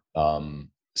line,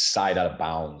 side out of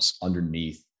bounds,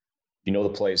 underneath, the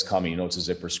play is coming, it's a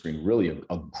zipper screen, really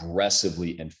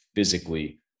aggressively and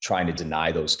physically trying to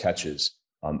deny those catches.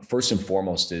 First and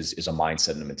foremost is a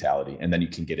mindset and a mentality, and then you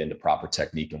can get into proper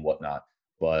technique and whatnot.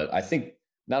 But I think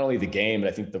not only the game, but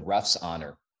I think the refs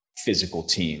honor physical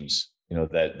teams,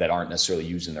 that aren't necessarily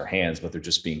using their hands, but they're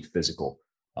just being physical.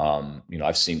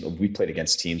 We played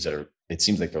against teams it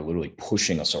seems like they're literally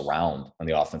pushing us around on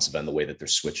the offensive end, the way that they're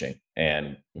switching,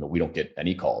 and, we don't get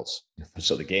any calls.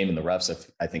 So the game and the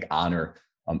refs, I think, honor,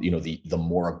 the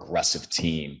more aggressive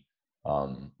team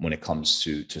when it comes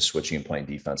to switching and playing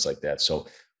defense like that. So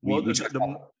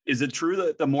is it true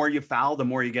that the more you foul, the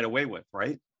more you get away with,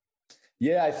 right?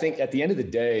 Yeah, I think at the end of the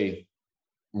day,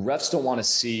 refs don't want to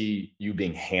see you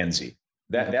being handsy.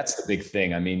 That's the big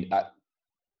thing. I mean,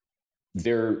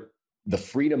 the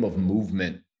freedom of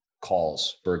movement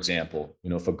calls, for example,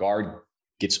 if a guard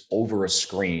gets over a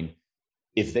screen,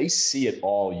 if they see it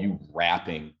all, you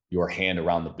wrapping your hand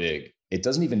around the big, it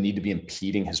doesn't even need to be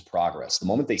impeding his progress. The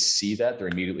moment they see that, they're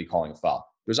immediately calling a foul.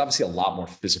 There's obviously a lot more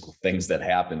physical things that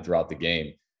happen throughout the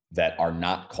game that are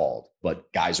not called,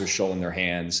 but guys are showing their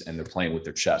hands and they're playing with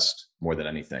their chest more than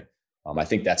anything. I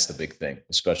think that's the big thing,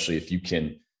 especially if you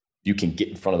can get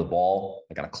in front of the ball,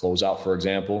 like on a closeout, for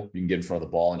example. You can get in front of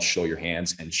the ball and show your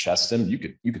hands and chest him. You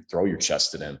could throw your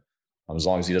chest at him. As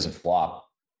long as he doesn't flop,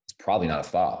 it's probably not a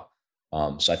foul.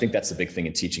 So I think that's the big thing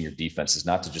in teaching your defense, is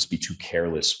not to just be too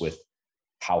careless with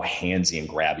how handsy and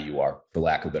grabby you are, for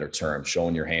lack of a better term,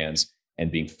 showing your hands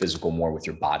and being physical more with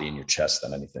your body and your chest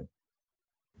than anything.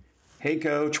 Hey,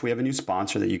 Coach, we have a new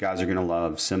sponsor that you guys are going to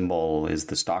love. Symbol is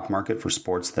the stock market for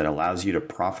sports that allows you to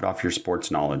profit off your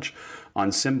sports knowledge.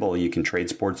 On Symbol, you can trade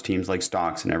sports teams like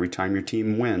stocks, and every time your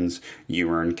team wins, you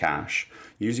earn cash.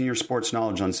 Using your sports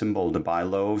knowledge on Symbol to buy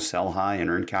low, sell high, and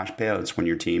earn cash payouts when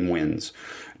your team wins.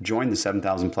 Join the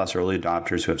 7,000 plus early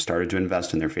adopters who have started to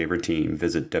invest in their favorite team.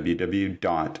 Visit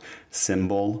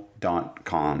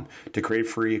www.symbol.com to create a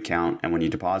free account, and when you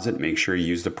deposit, make sure you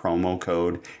use the promo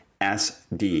code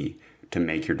SD to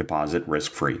make your deposit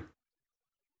risk-free.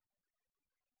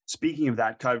 Speaking of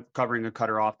that, covering a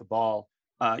cutter off the ball,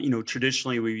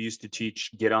 traditionally we used to teach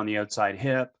get on the outside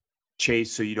hip,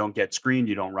 chase so you don't get screened,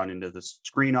 you don't run into the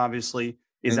screen, obviously.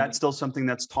 Is that still something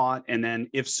that's taught? And then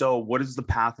if so, what is the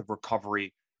path of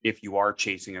recovery if you are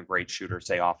chasing a great shooter,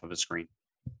 say off of a screen?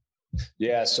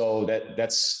 Yeah, so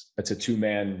that's a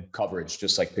two-man coverage,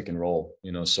 just like pick and roll.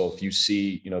 So if you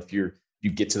see, if you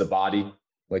get to the body,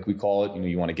 like we call it,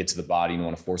 you want to get to the body, you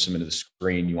want to force him into the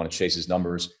screen, you want to chase his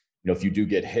numbers. If you do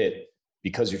get hit,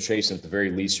 because you're chasing, at the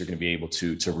very least, you're going to be able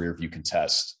to rear view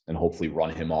contest and hopefully run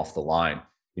him off the line.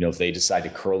 If they decide to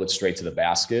curl it straight to the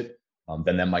basket,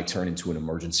 then that might turn into an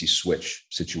emergency switch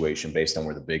situation based on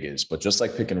where the big is. But just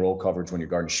like pick and roll coverage, when you're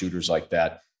guarding shooters like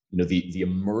that, the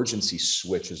emergency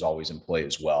switch is always in play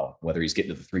as well, whether he's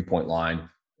getting to the 3-point line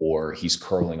or he's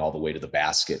curling all the way to the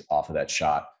basket off of that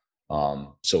shot.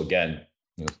 So again,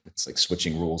 it's like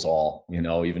switching rules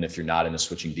even if you're not in a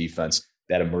switching defense,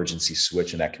 that emergency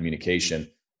switch and that communication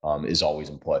is always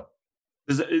in play.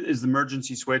 Is the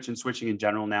emergency switch and switching in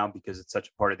general now, because it's such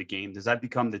a part of the game, does that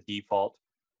become the default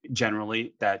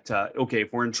generally that,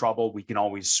 if we're in trouble, we can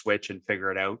always switch and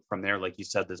figure it out from there? Like you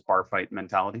said, this bar fight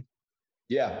mentality.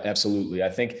 Yeah, absolutely. I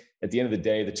think at the end of the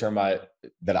day, the term I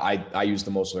use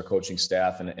the most with our coaching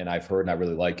staff, and I've heard, and I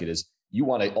really like it, is you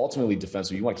want to ultimately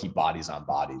defensively, you want to keep bodies on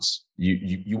bodies.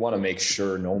 You want to make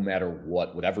sure no matter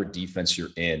whatever defense you're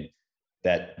in,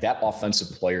 that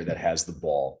offensive player that has the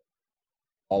ball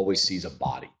always sees a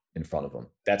body in front of them.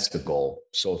 That's the goal.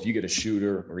 So if you get a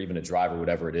shooter or even a driver,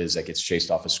 whatever it is, that gets chased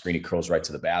off a screen, he curls right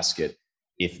to the basket.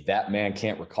 If that man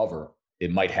can't recover,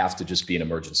 it might have to just be an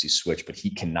emergency switch, but he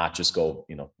cannot just go,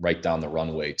 right down the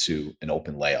runway to an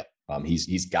open layup.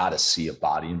 He's got to see a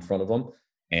body in front of him.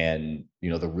 And,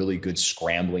 the really good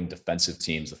scrambling defensive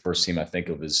teams, the first team I think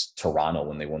of is Toronto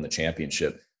when they won the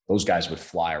championship. Those guys would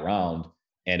fly around,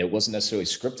 and it wasn't necessarily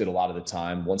scripted a lot of the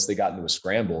time. Once they got into a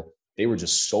scramble, they were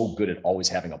just so good at always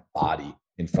having a body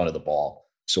in front of the ball.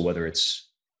 So whether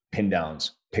it's pin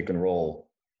downs, pick and roll,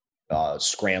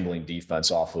 scrambling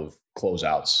defense off of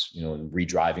closeouts, and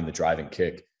redriving the driving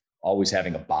kick, always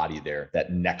having a body there,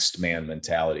 that next man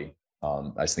mentality,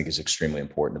 I think is extremely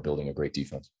important to building a great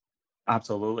defense.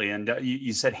 Absolutely. And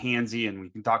you said handsy, and we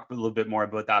can talk a little bit more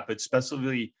about that, but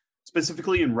specifically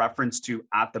in reference to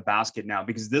at the basket now,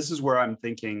 because this is where I'm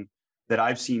thinking that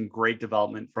I've seen great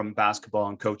development from basketball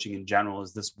and coaching in general,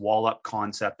 is this wall up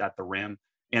concept at the rim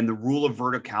and the rule of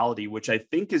verticality, which I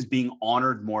think is being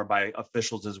honored more by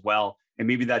officials as well. And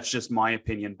maybe that's just my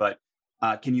opinion, but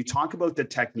can you talk about the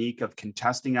technique of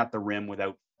contesting at the rim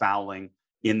without fouling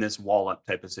in this wall up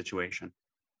type of situation?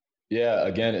 Yeah,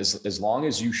 again, as long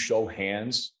as you show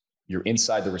hands, you're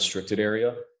inside the restricted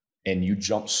area and you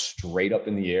jump straight up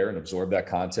in the air and absorb that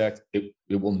contact, it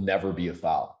will never be a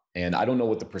foul. And I don't know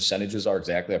what the percentages are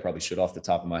exactly. I probably should off the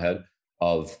top of my head,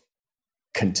 of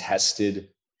contested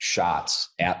shots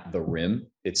at the rim.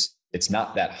 It's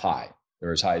not that high.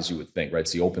 They're as high as you would think, right?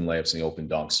 It's the open layups and the open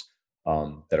dunks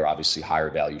that are obviously higher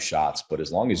value shots. But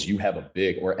as long as you have a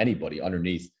big, or anybody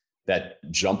underneath, that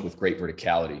jump with great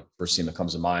verticality. First team that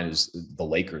comes to mind is the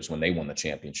Lakers when they won the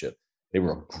championship. They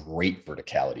were a great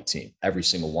verticality team, every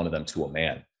single one of them to a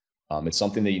man. It's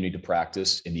something that you need to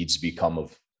practice. It needs to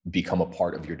become a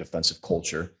part of your defensive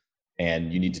culture,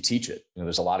 and you need to teach it.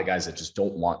 There's a lot of guys that just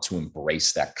don't want to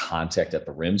embrace that contact at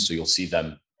the rim. So you'll see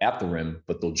them at the rim,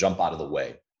 but they'll jump out of the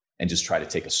way and just try to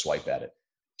take a swipe at it.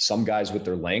 Some guys with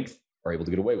their length are able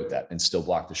to get away with that and still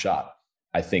block the shot.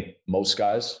 I think most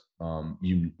guys,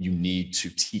 you need to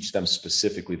teach them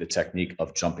specifically the technique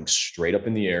of jumping straight up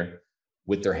in the air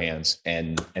with their hands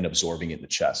and absorbing it in the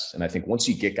chest. And I think once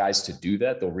you get guys to do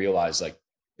that, they'll realize like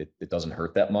it doesn't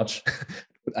hurt that much.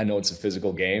 I know it's a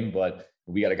physical game, but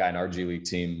we got a guy in our G League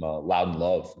team, Loudon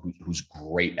Love, who's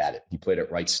great at it. He played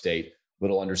at Wright State,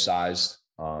 little undersized,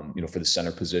 for the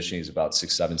center position. He's about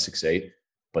 6'7", 6'8",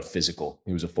 but physical.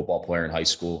 He was a football player in high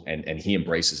school, and he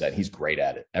embraces that. He's great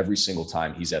at it. Every single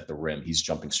time he's at the rim, he's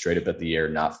jumping straight up at the air,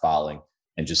 not fouling,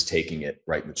 and just taking it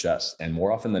right in the chest. And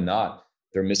more often than not,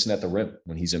 they're missing at the rim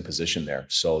when he's in position there.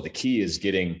 So the key is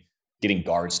getting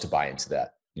guards to buy into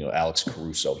that. Alex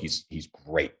Caruso, he's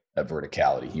great at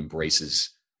verticality. He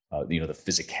embraces the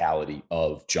physicality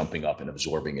of jumping up and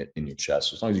absorbing it in your chest.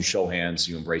 So as long as you show hands,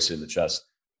 you embrace it in the chest,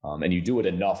 and you do it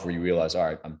enough where you realize, all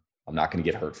right, I'm not going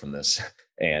to get hurt from this,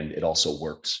 and it also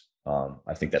works.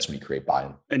 I think that's when you create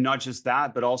buy-in. And not just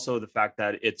that, but also the fact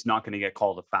that it's not going to get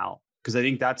called a foul, because I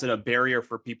think that's a barrier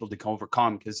for people to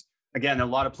overcome. Because again, a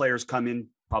lot of players come in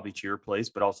probably to your place,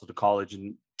 but also to college,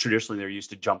 and traditionally they're used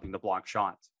to jumping the block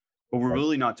shots. But we're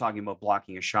really not talking about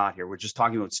blocking a shot here. We're just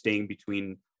talking about staying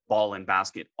between ball and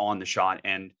basket on the shot,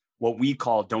 and what we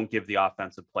call don't give the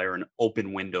offensive player an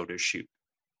open window to shoot.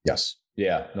 Yes.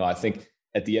 Yeah. No, I think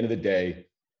at the end of the day,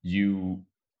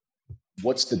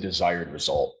 what's the desired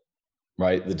result,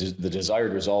 right? The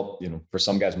desired result, for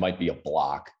some guys might be a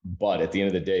block, but at the end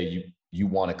of the day, you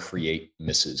want to create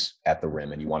misses at the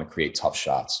rim and you want to create tough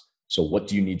shots. So what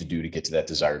do you need to do to get to that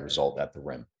desired result at the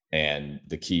rim? And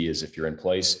the key is, if you're in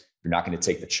place, you're not going to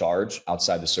take the charge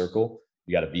outside the circle.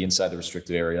 You got to be inside the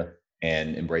restricted area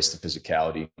and embrace the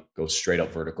physicality, go straight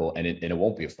up vertical, and it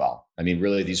won't be a foul. I mean,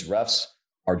 really, these refs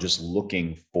are just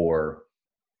looking for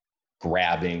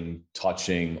grabbing,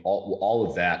 touching, all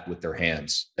of that with their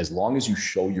hands. As long as you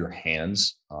show your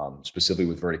hands, specifically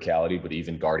with verticality, but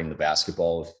even guarding the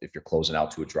basketball, if you're closing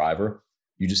out to a driver,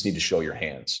 you just need to show your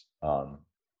hands.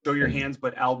 Show your hands,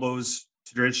 but elbows.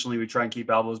 Traditionally, we try and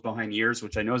keep elbows behind ears,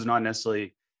 which I know is not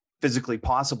necessarily physically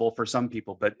possible for some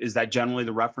people, but is that generally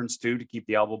the reference to keep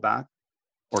the elbow back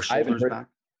or shoulders back?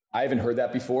 I haven't heard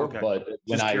that before, okay. But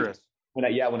when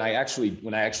I actually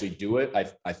do it,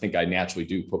 I think I naturally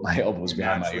do put my elbows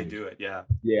behind my ears. Do it. Yeah.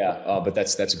 Yeah. But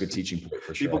that's a good teaching point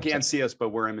for sure. People can't see us, but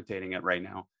we're imitating it right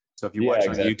now. So if you watch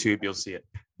on YouTube, you'll see it.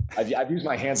 I've used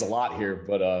my hands a lot here,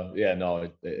 but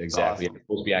exactly. Awesome.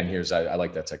 Elbows behind ears. I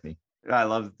like that technique. I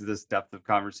love this depth of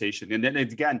conversation. And then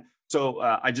again, so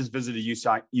I just visited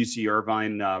UC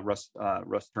Irvine, Russ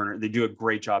Turner. They do a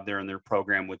great job there in their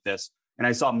program with this. And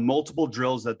I saw multiple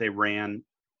drills that they ran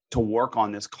to work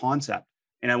on this concept.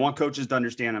 And I want coaches to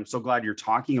understand, I'm so glad you're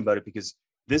talking about it, because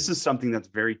this is something that's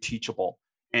very teachable.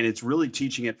 And it's really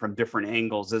teaching it from different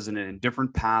angles, isn't it? And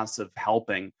different paths of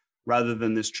helping, rather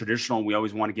than this traditional, we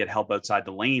always want to get help outside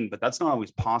the lane, but that's not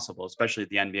always possible, especially at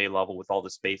the NBA level with all the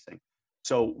spacing.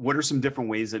 So what are some different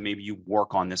ways that maybe you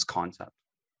work on this concept?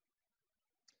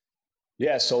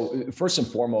 Yeah. So first and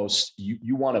foremost,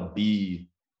 you want to be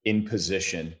in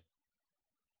position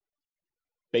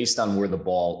based on where the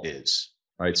ball is,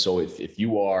 right? So if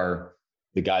you are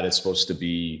the guy that's supposed to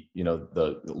be,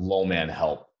 the low man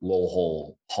help, low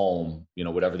hole, home,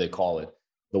 whatever they call it,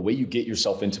 the way you get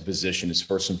yourself into position is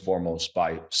first and foremost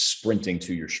by sprinting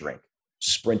to your shrink,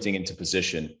 sprinting into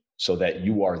position so that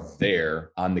you are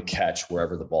there on the catch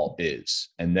wherever the ball is.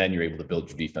 And then you're able to build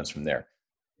your defense from there.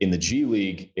 In the G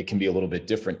League, it can be a little bit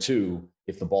different too.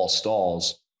 If the ball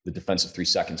stalls, the defensive 3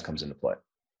 seconds comes into play.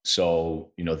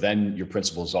 So, then your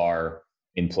principles are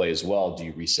in play as well. Do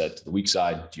you reset to the weak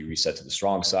side? Do you reset to the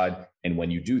strong side? And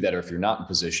when you do that, or if you're not in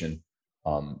position,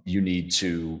 you need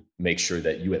to make sure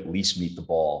that you at least meet the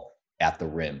ball at the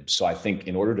rim. So I think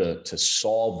in order to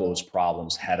solve those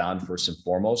problems head on, first and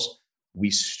foremost, we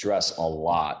stress a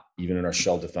lot, even in our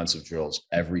shell defensive drills,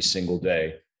 every single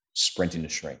day, sprinting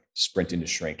to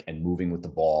shrink and moving with the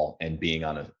ball and being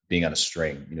on a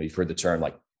string. You've heard the term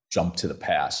like jump to the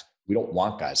pass. We don't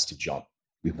want guys to jump.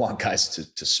 We want guys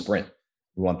to sprint.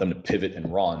 We want them to pivot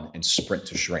and run and sprint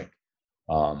to shrink.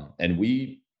 And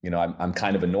we I'm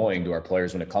kind of annoying to our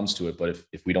players when it comes to it, but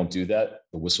if we don't do that,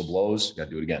 the whistle blows, you got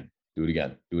to do it again, do it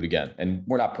again, do it again. And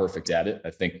we're not perfect at it. I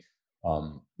think,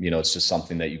 it's just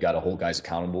something that you got to hold guys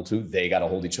accountable to. They got to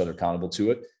hold each other accountable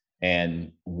to it.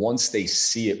 And once they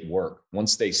see it work,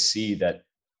 once they see that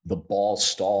the ball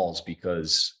stalls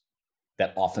because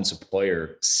that offensive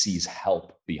player sees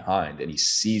help behind and he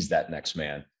sees that next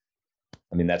man,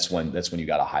 I mean, that's when you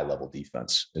got a high level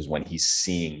defense, is when he's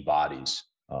seeing bodies,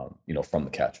 from the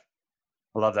catch.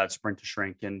 I love that sprint to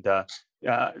shrink. And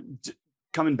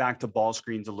coming back to ball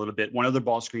screens a little bit, one other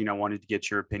ball screen I wanted to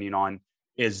get your opinion on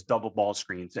is double ball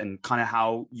screens and kind of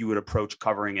how you would approach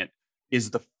covering it. Is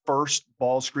the first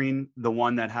ball screen the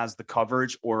one that has the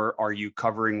coverage, or are you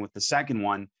covering with the second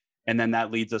one? And then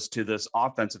that leads us to this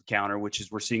offensive counter, which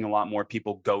is we're seeing a lot more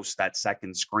people ghost that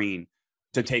second screen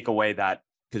to take away that,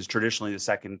 because traditionally the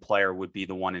second player would be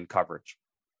the one in coverage.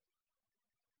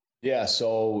 Yeah.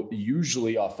 So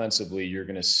usually offensively, you're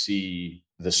going to see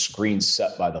the screen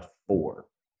set by the 4,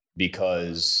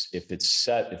 because if the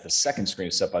second screen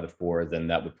is set by the 4, then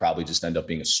that would probably just end up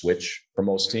being a switch for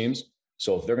most teams.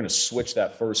 So if they're going to switch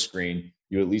that first screen,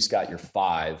 you at least got your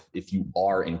 5 if you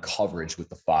are in coverage with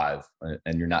the 5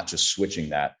 and you're not just switching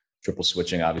that. Triple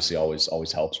switching obviously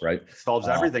always helps, right? Solves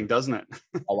everything, doesn't it?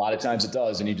 A lot of times it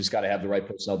does, and you just got to have the right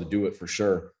personnel to do it for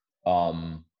sure.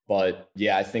 But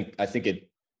yeah, I think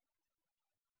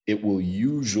it will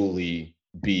usually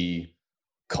be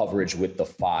coverage with the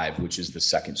 5, which is the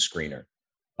second screener.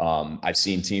 I've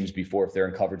seen teams before, if they're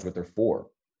in coverage with their 4,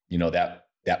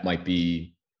 that might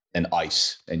be an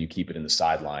ice, and you keep it in the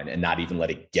sideline and not even let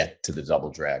it get to the double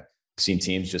drag. I've seen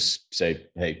teams just say,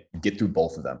 hey, get through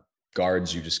both of them.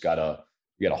 Guards, you gotta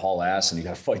haul ass and you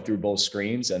gotta fight through both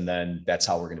screens, and then that's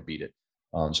how we're gonna beat it.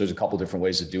 So there's a couple different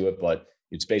ways to do it, but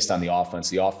it's based on the offense.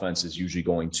 The offense is usually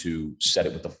going to set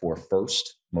it with the 4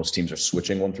 first. Most teams are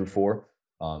switching 1 through 4.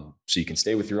 So you can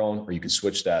stay with your own, or you can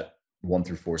switch that 1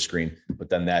 through 4 screen. But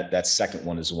then that second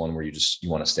one is the one where you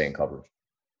want to stay in coverage.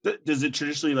 Does it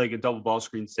traditionally, like a double ball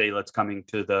screen, say let's coming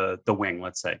to the wing,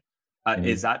 let's say,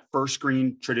 is that first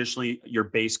screen traditionally your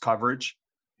base coverage?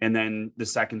 And then the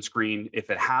second screen, if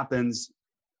it happens,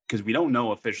 because we don't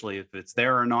know officially if it's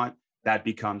there or not, that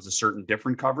becomes a certain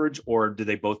different coverage, or do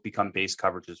they both become base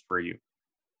coverages for you?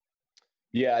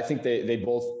 Yeah, I think they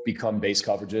both become base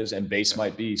coverages, and base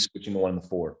might be switching the 1 and the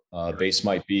 4. Base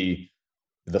might be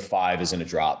the 5 is in a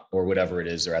drop, or whatever it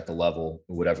is, they're at the level,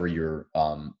 whatever your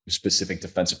specific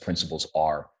defensive principles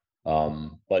are.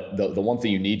 But the one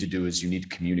thing you need to do is you need to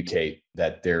communicate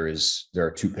that there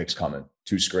are 2 picks coming,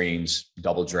 2 screens,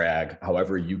 double drag,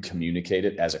 however you communicate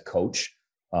it as a coach.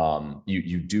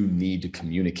 You do need to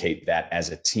communicate that as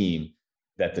a team,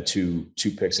 that the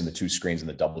two picks and the 2 screens and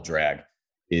the double drag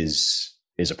is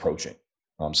approaching,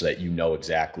 so that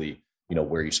exactly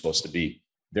where you're supposed to be.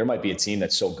 There might be a team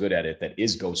that's so good at it that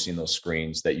is ghosting those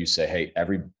screens that you say, hey,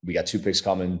 we got 2 picks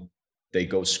coming. They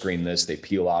go screen this, they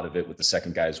peel out of it with the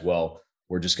second guy as well.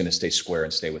 We're just going to stay square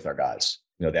and stay with our guys.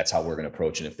 That's how we're going to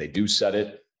approach it. If they do set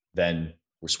it, then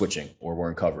we're switching or we're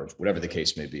in coverage, whatever the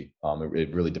case may be.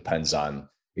 It really depends on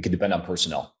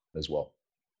personnel as well.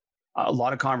 A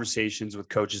lot of conversations with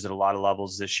coaches at a lot of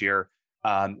levels this year.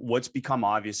 What's become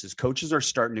obvious is coaches are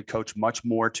starting to coach much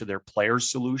more to their players'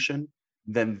 solution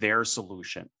than their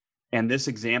solution. And this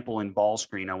example in ball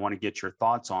screen, I want to get your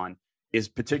thoughts on, is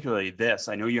particularly this.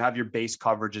 I know you have your base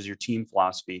coverage as your team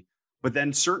philosophy, but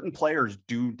then certain players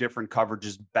do different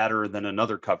coverages better than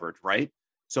another coverage, right?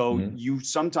 So you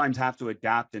sometimes have to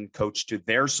adapt and coach to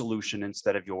their solution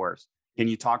instead of yours. Can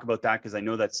you talk about that? Because I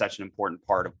know that's such an important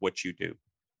part of what you do.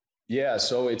 Yeah.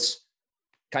 So it's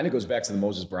kind of goes back to the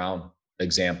Moses Brown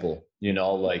example,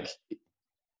 like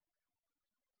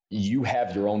you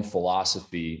have your own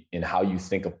philosophy in how you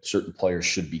think a certain players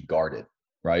should be guarded,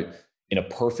 right? In a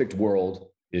perfect world,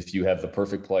 if you have the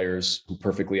perfect players who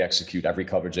perfectly execute every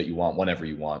coverage that you want, whenever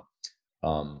you want,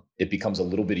 it becomes a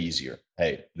little bit easier.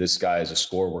 Hey, this guy is a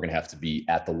scorer. We're going to have to be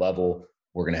at the level.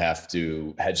 We're going to have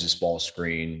to hedge this ball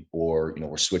screen, or,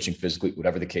 we're switching physically,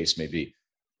 whatever the case may be.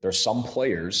 There are some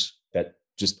players that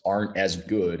just aren't as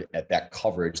good at that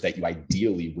coverage that you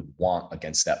ideally would want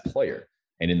against that player.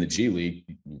 And in the G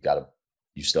League,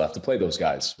 you still have to play those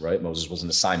guys, right? Moses was an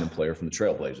assignment player from the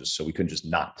Trailblazers, so we couldn't just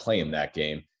not play him that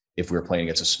game if we were playing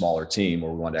against a smaller team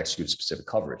or we wanted to execute a specific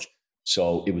coverage.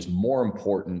 So it was more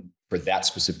important for that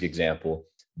specific example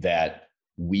that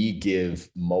we give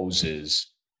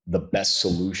Moses the best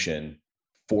solution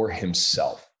for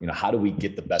himself. How do we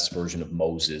get the best version of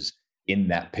Moses in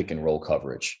that pick and roll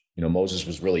coverage? Moses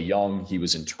was really young. He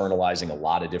was internalizing a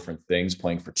lot of different things,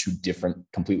 playing for 2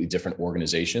 completely different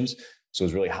organizations. So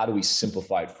it's really, how do we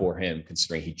simplify it for him,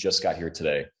 considering he just got here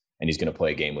today and he's going to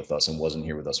play a game with us and wasn't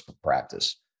here with us for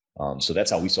practice. So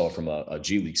that's how we saw it from a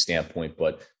G League standpoint.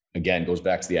 But again, goes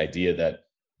back to the idea that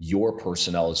your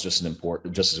personnel is just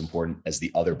as important as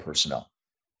the other personnel.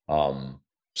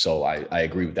 So I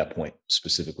agree with that point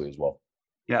specifically as well.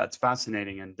 Yeah, it's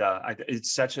fascinating, and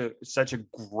it's such a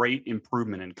great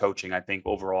improvement in coaching. I think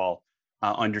overall,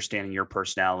 understanding your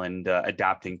personnel and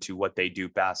adapting to what they do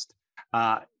best.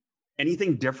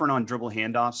 Anything different on dribble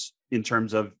handoffs in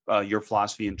terms of your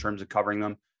philosophy in terms of covering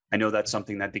them? I know that's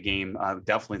something that the game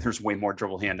definitely, there's way more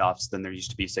dribble handoffs than there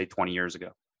used to be, say, 20 years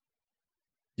ago.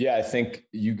 Yeah, I think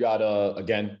you gotta,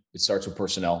 again, it starts with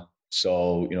personnel.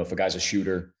 So, if a guy's a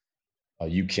shooter,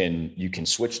 you can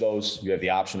switch those. You have the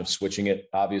option of switching it,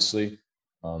 obviously.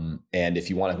 And if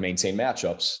you want to maintain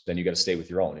matchups, then you got to stay with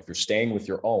your own. If you're staying with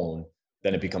your own,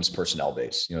 then it becomes personnel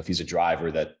based. If he's a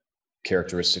driver that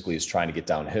characteristically is trying to get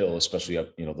downhill, especially up,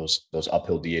 those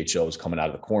uphill DHOs coming out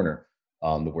of the corner,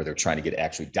 where they're trying to get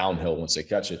actually downhill once they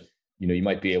catch it, you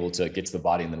might be able to get to the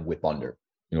body and then whip under,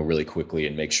 really quickly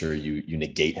and make sure you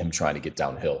negate him trying to get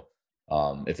downhill.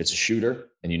 If it's a shooter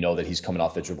and you know that he's coming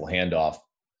off the dribble handoff,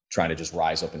 trying to just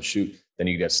rise up and shoot, then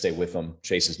you got to stay with him,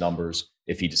 chase his numbers.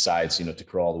 If he decides, to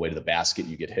crawl all the way to the basket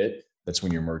and you get hit, that's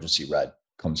when your emergency red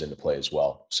comes into play as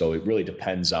well. So it really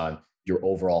depends on your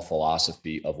overall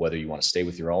philosophy of whether you want to stay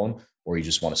with your own or you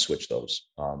just want to switch those.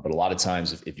 But a lot of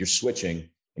times if you're switching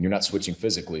and you're not switching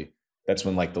physically, that's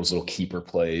when like those little keeper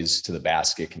plays to the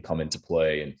basket can come into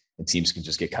play and teams can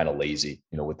just get kind of lazy,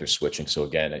 with their switching. So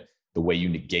again, the way you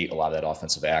negate a lot of that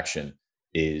offensive action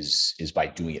is by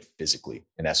doing it physically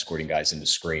and escorting guys into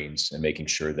screens and making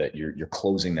sure that you're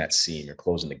closing that seam, you're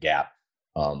closing the gap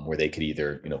where they could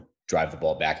either, drive the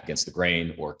ball back against the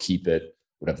grain or keep it,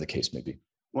 whatever the case may be.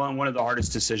 Well, and one of the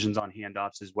hardest decisions on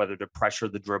handoffs is whether to pressure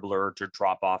the dribbler or to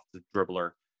drop off the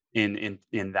dribbler in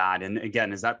that. And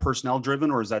again, is that personnel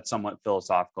driven or is that somewhat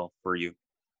philosophical for you?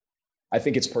 I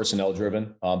think it's personnel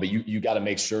driven, but you got to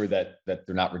make sure that they're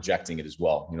not rejecting it as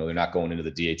well. They're not going into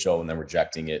the DHO and then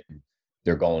rejecting it.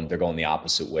 They're going the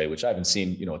opposite way, which I haven't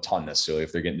seen, a ton necessarily.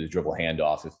 If they're getting the dribble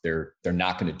handoff, if they're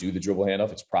not going to do the dribble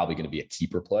handoff, it's probably going to be a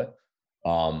keeper play.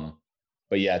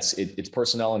 But yeah, it's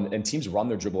personnel and teams run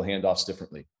their dribble handoffs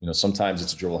differently. Sometimes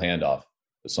it's a dribble handoff,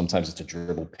 but sometimes it's a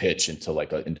dribble pitch into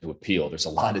a peel. There's a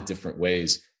lot of different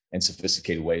ways and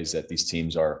sophisticated ways that these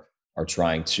teams are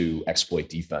trying to exploit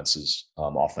defenses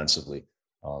offensively.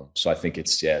 So I think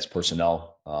it's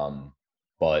personnel.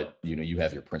 But you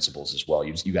have your principles as well.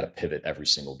 You got to pivot every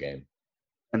single game.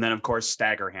 And then of course,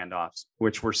 stagger handoffs,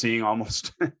 which we're seeing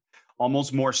almost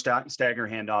more stagger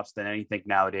handoffs than anything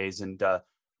nowadays. And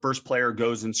first player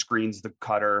goes and screens the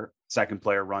cutter. Second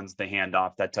player runs the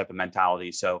handoff, that type of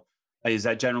mentality. So is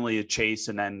that generally a chase?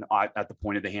 And then at the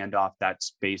point of the handoff,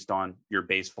 that's based on your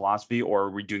base philosophy, or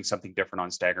are we doing something different on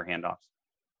stagger handoffs?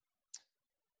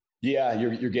 Yeah,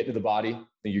 you're getting to the body.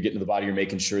 You're getting to the body. You're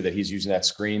making sure that he's using that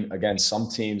screen. Again, some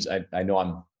teams, I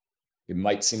know it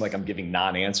might seem like I'm giving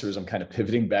non-answers. I'm kind of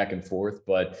pivoting back and forth,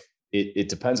 but it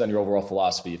depends on your overall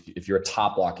philosophy. If you're a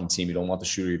top blocking team, you don't want the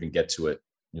shooter to even get to it.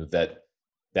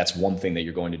 That's one thing that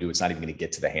you're going to do. It's not even going to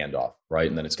get to the handoff, right?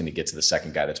 And then it's going to get to the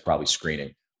second guy that's probably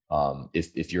screening.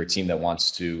 If you're a team that wants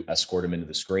to escort him into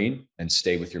the screen and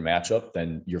stay with your matchup,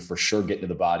 then you're for sure getting to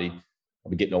the body.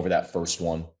 I'll be getting over that first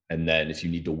one. And then if you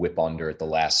need to whip under at the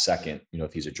last second,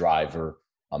 if he's a driver,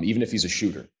 even if he's a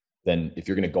shooter, then if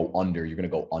you're going to go under, you're going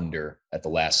to go under at the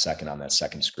last second on that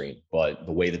second screen. But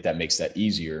the way that makes that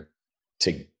easier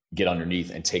to get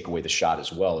underneath and take away the shot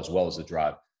as well as the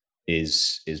drive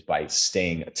is by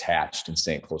staying attached and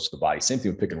staying close to the body. Same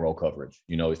thing with pick and roll coverage.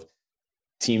 If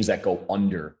teams that go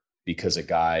under because a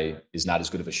guy is not as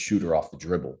good of a shooter off the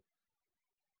dribble,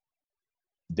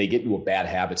 they get into a bad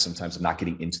habit sometimes of not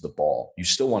getting into the ball. You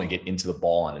still want to get into the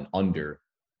ball on an under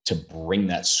to bring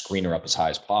that screener up as high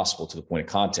as possible to the point of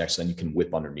contact. So then you can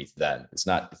whip underneath then. It's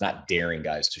not daring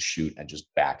guys to shoot and just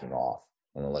backing off,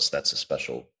 unless that's a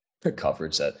special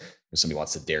coverage that somebody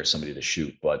wants to dare somebody to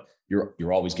shoot. But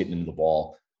you're always getting into the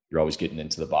ball. You're always getting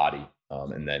into the body.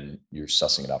 And then you're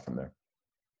sussing it out from there.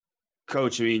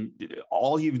 Coach, I mean,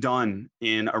 all you've done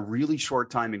in a really short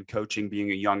time in coaching,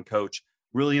 being a young coach,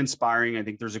 really inspiring. I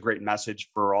think there's a great message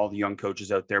for all the young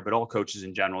coaches out there, but all coaches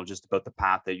in general, just about the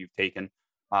path that you've taken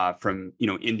from,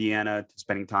 Indiana to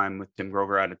spending time with Tim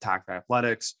Grover at Attack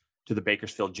Athletics to the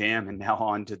Bakersfield Jam and now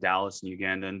on to Dallas and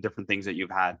Uganda and different things that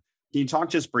you've had. Can you talk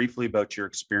just briefly about your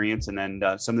experience and then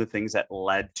some of the things that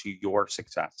led to your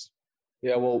success?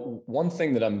 Yeah, well, one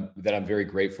thing that I'm very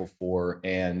grateful for,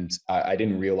 and I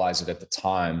didn't realize it at the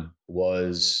time,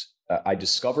 was I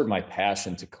discovered my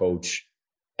passion to coach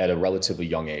at a relatively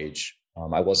young age.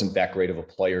 I wasn't that great of a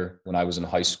player when I was in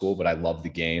high school, but I loved the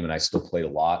game and I still played a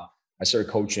lot. I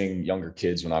started coaching younger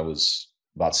kids when I was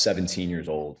about 17 years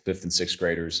old, fifth and sixth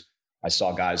graders. I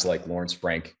saw guys like Lawrence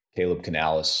Frank, Caleb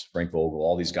Canales, Frank Vogel,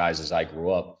 all these guys as I grew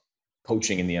up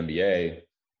coaching in the NBA,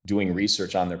 doing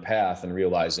research on their path and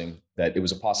realizing that it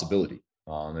was a possibility.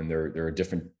 And there are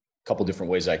couple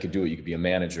different ways I could do it. You could be a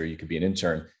manager, you could be an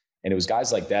intern. And it was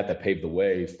guys like that that paved the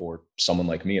way for someone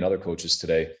like me and other coaches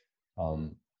today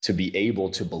to be able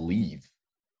to believe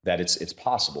that it's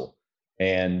possible.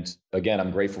 And again,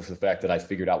 I'm grateful for the fact that I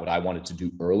figured out what I wanted to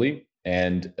do early.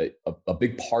 And a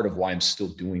big part of why I'm still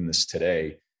doing this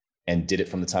today and did it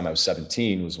from the time I was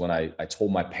 17 was when I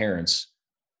told my parents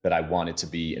that I wanted to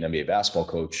be an NBA basketball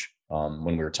coach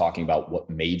when we were talking about what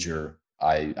major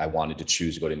I wanted to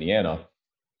choose to go to Indiana.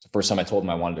 The first time I told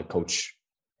them I wanted to coach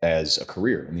as a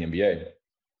career in the NBA.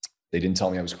 They didn't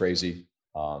tell me I was crazy.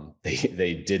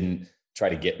 They didn't try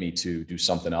to get me to do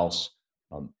something else.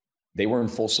 They were in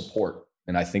full support.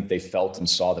 And I think they felt and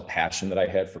saw the passion that I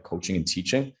had for coaching and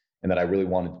teaching and that I really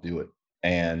wanted to do it.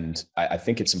 And I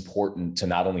think it's important to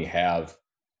not only have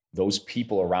those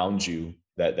people around you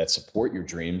that support your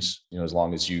dreams, as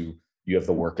long as you have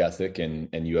the work ethic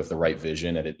and you have the right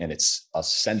vision and it's a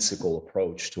sensible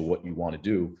approach to what you want to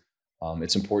do.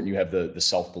 It's important you have the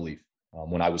self-belief.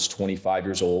 When I was 25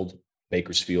 years old,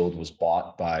 Bakersfield was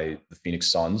bought by the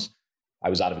Phoenix Suns. I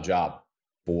was out of a job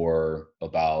for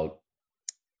about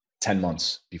 10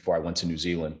 months before I went to New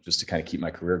Zealand just to kind of keep my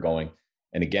career going.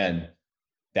 And again,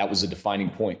 that was a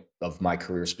defining point of my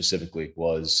career specifically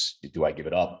was, do I give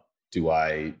it up? Do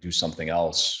I do something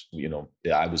else?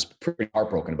 I was pretty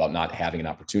heartbroken about not having an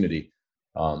opportunity.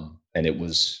 And it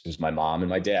was my mom and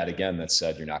my dad, again, that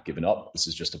said, you're not giving up. This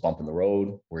is just a bump in the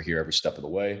road. We're here every step of the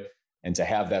way. And to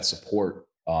have that support,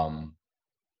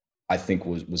 I think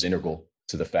was integral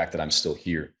to the fact that I'm still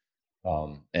here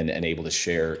and able to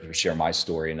share my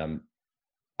story. And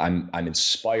I'm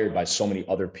inspired by so many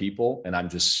other people. And I'm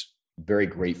just very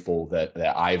grateful that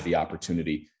I have the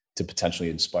opportunity to potentially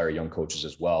inspire young coaches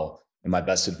as well. And my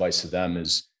best advice to them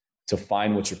is to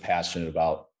find what you're passionate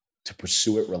about, to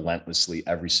pursue it relentlessly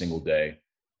every single day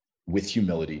with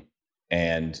humility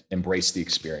and embrace the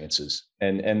experiences.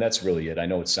 And that's really it. I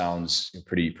know it sounds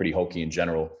pretty hokey in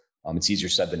general. It's easier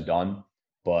said than done,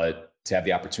 but to have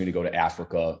the opportunity to go to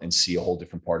Africa and see a whole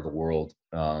different part of the world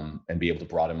and be able to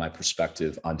broaden my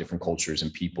perspective on different cultures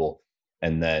and people,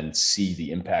 and then see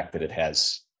the impact that it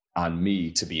has on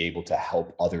me to be able to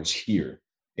help others here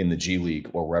in the G League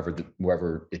or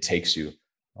wherever it takes you.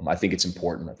 I think it's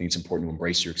important. I think it's important to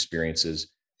embrace your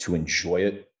experiences, to enjoy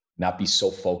it, not be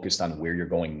so focused on where you're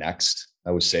going next.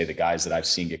 I would say the guys that I've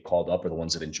seen get called up are the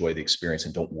ones that enjoy the experience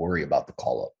and don't worry about the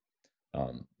call up.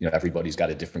 Everybody's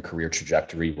got a different career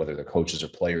trajectory, whether they're coaches or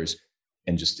players,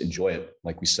 and just enjoy it.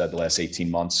 Like we said, the last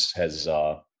 18 months has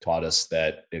taught us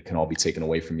that it can all be taken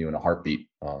away from you in a heartbeat.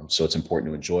 So it's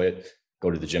important to enjoy it. Go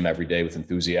to the gym every day with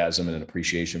enthusiasm and an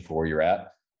appreciation for where you're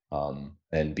at,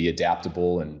 and be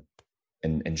adaptable and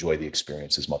enjoy the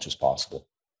experience as much as possible.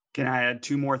 Can I add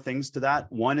two more things to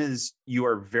that? One is you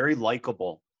are very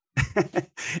likable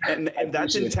and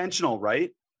that's intentional,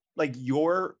 right? Like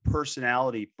your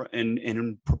personality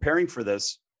in preparing for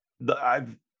this,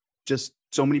 I've just,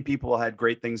 so many people had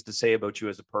great things to say about you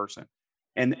as a person.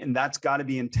 And that's got to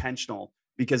be intentional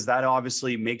because that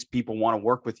obviously makes people want to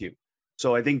work with you.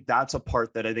 So I think that's a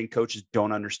part that I think coaches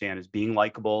don't understand is being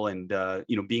likable and,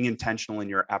 being intentional in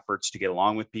your efforts to get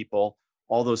along with people.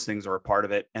 All those things are a part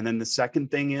of it. And then the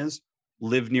second thing is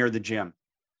live near the gym.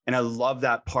 And I love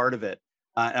that part of it.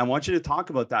 And I want you to talk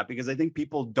about that because I think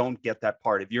people don't get that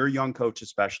part. If you're a young coach,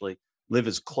 especially, live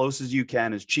as close as you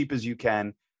can, as cheap as you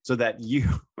can, so that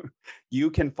you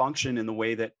can function in the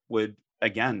way that would,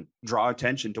 again, draw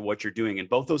attention to what you're doing. And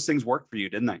both those things worked for you,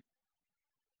 didn't they?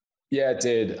 Yeah, it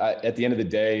did. At the end of the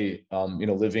day,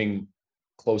 living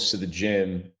close to the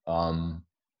gym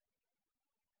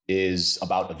is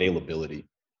about availability.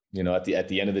 At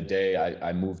the end of the day,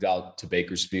 I moved out to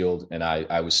Bakersfield and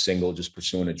I was single, just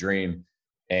pursuing a dream.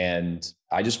 And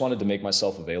I just wanted to make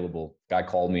myself available. Guy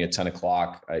called me at 10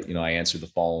 o'clock. I answered the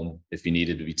phone if he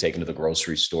needed to be taken to the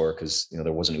grocery store because,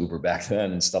 there wasn't Uber back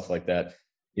then and stuff like that.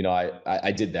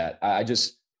 I did that. I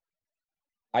just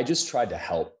tried to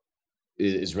help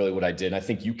is really what I did. And I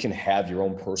think you can have your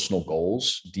own personal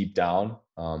goals deep down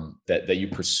that you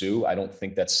pursue. I don't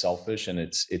think that's selfish and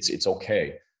it's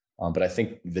okay. But I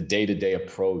think the day-to-day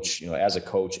approach, as a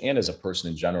coach and as a person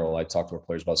in general, I talk to our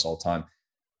players about this all the time,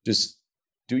 just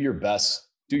do your best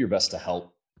to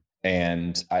help.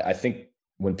 And I think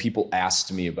when people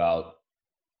asked me about,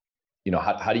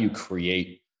 how do you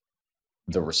create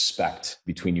the respect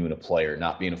between you and a player,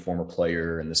 not being a former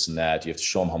player and this and that. You have to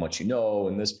show them how much you know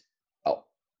and this.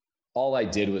 All I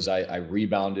did was I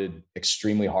rebounded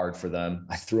extremely hard for them.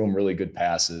 I threw them really good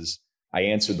passes. I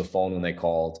answered the phone when they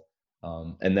called.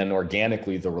 And then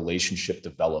organically, the relationship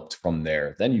developed from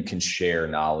there. Then you can share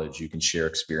knowledge, you can share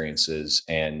experiences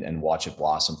and watch it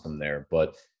blossom from there.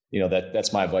 But,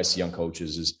 that's my advice to young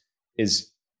coaches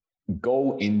is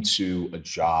go into a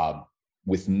job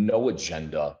with no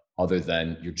agenda other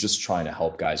than you're just trying to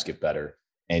help guys get better.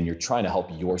 And you're trying to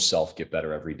help yourself get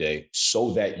better every day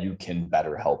so that you can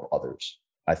better help others.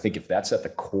 I think if that's at the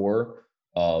core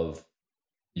of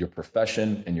your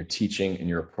profession and your teaching and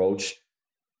your approach,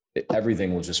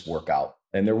 everything will just work out.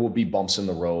 And there will be bumps in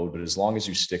the road, but as long as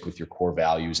you stick with your core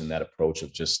values and that approach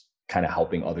of just kind of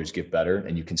helping others get better,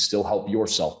 and you can still help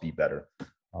yourself be better.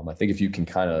 I think if you can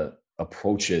kind of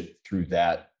approach it through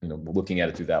that, looking at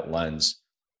it through that lens,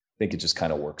 I think it just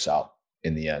kind of works out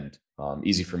in the end.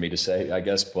 Easy for me to say, I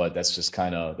guess, but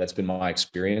that's been my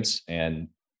experience. And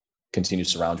continue to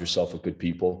surround yourself with good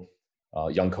people,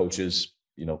 young coaches,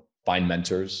 find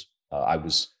mentors. I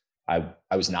was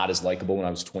not as likable when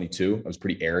I was 22. I was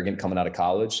pretty arrogant coming out of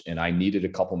college, and I needed a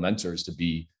couple mentors to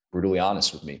be brutally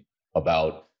honest with me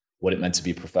about what it meant to be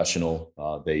a professional.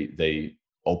 They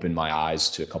opened my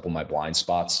eyes to a couple of my blind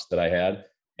spots that I had,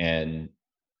 and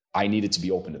I needed to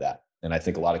be open to that. And I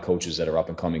think a lot of coaches that are up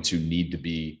and coming too need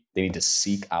to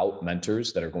seek out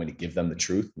mentors that are going to give them the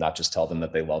truth, not just tell them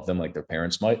that they love them like their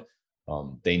parents might.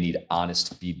 They need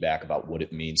honest feedback about what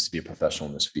it means to be a professional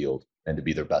in this field and to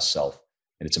be their best self.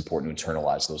 And it's important to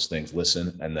internalize those things,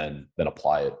 listen, and then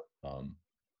apply it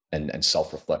and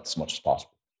self-reflect as much as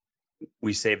possible.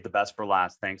 We saved the best for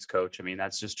last. Thanks, Coach. I mean,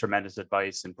 that's just tremendous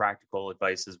advice and practical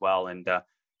advice as well. And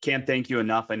can't thank you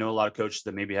enough. I know a lot of coaches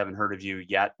that maybe haven't heard of you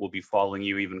yet will be following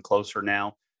you even closer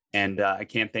now. And I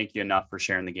can't thank you enough for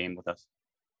sharing the game with us.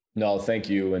 No, thank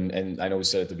you. And I know we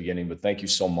said at the beginning, but thank you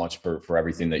so much for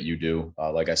everything that you do.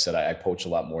 Like I said, I poach a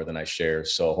lot more than I share.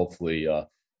 So hopefully,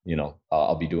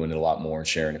 I'll be doing it a lot more and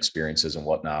sharing experiences and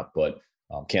whatnot. But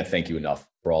can't thank you enough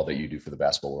for all that you do for the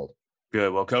basketball world.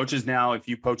 Good. Well, coaches, now, if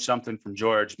you poach something from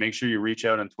George, make sure you reach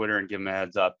out on Twitter and give him a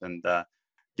heads up and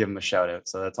give him a shout out.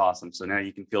 So that's awesome. So now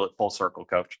you can feel it full circle,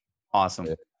 Coach. Awesome.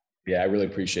 Yeah, I really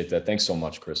appreciate that. Thanks so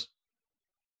much, Chris.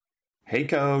 Hey,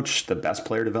 Coach. The best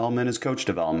player development is coach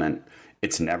development.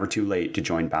 It's never too late to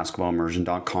join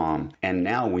basketballimmersion.com. And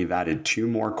now we've added 2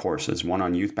 more courses, one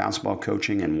on youth basketball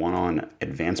coaching and one on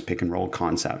advanced pick and roll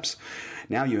concepts.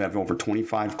 Now you have over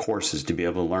 25 courses to be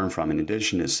able to learn from, in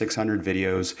addition to 600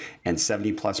 videos and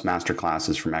 70 plus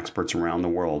masterclasses from experts around the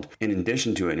world, in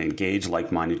addition to an engaged,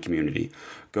 like-minded community.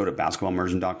 Go to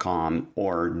basketballimmersion.com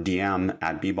or DM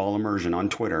at @bballimmersion on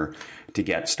Twitter to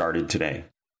get started today.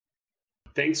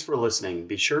 Thanks for listening.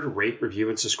 Be sure to rate, review,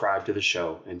 and subscribe to the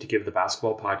show, and to give the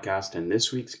Basketball Podcast and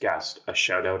this week's guest a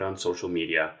shout out on social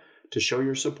media to show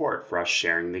your support for us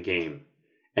sharing the game.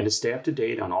 And to stay up to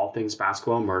date on all things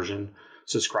basketball immersion,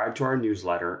 subscribe to our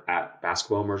newsletter at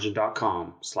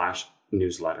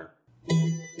basketballimmersion.com/newsletter.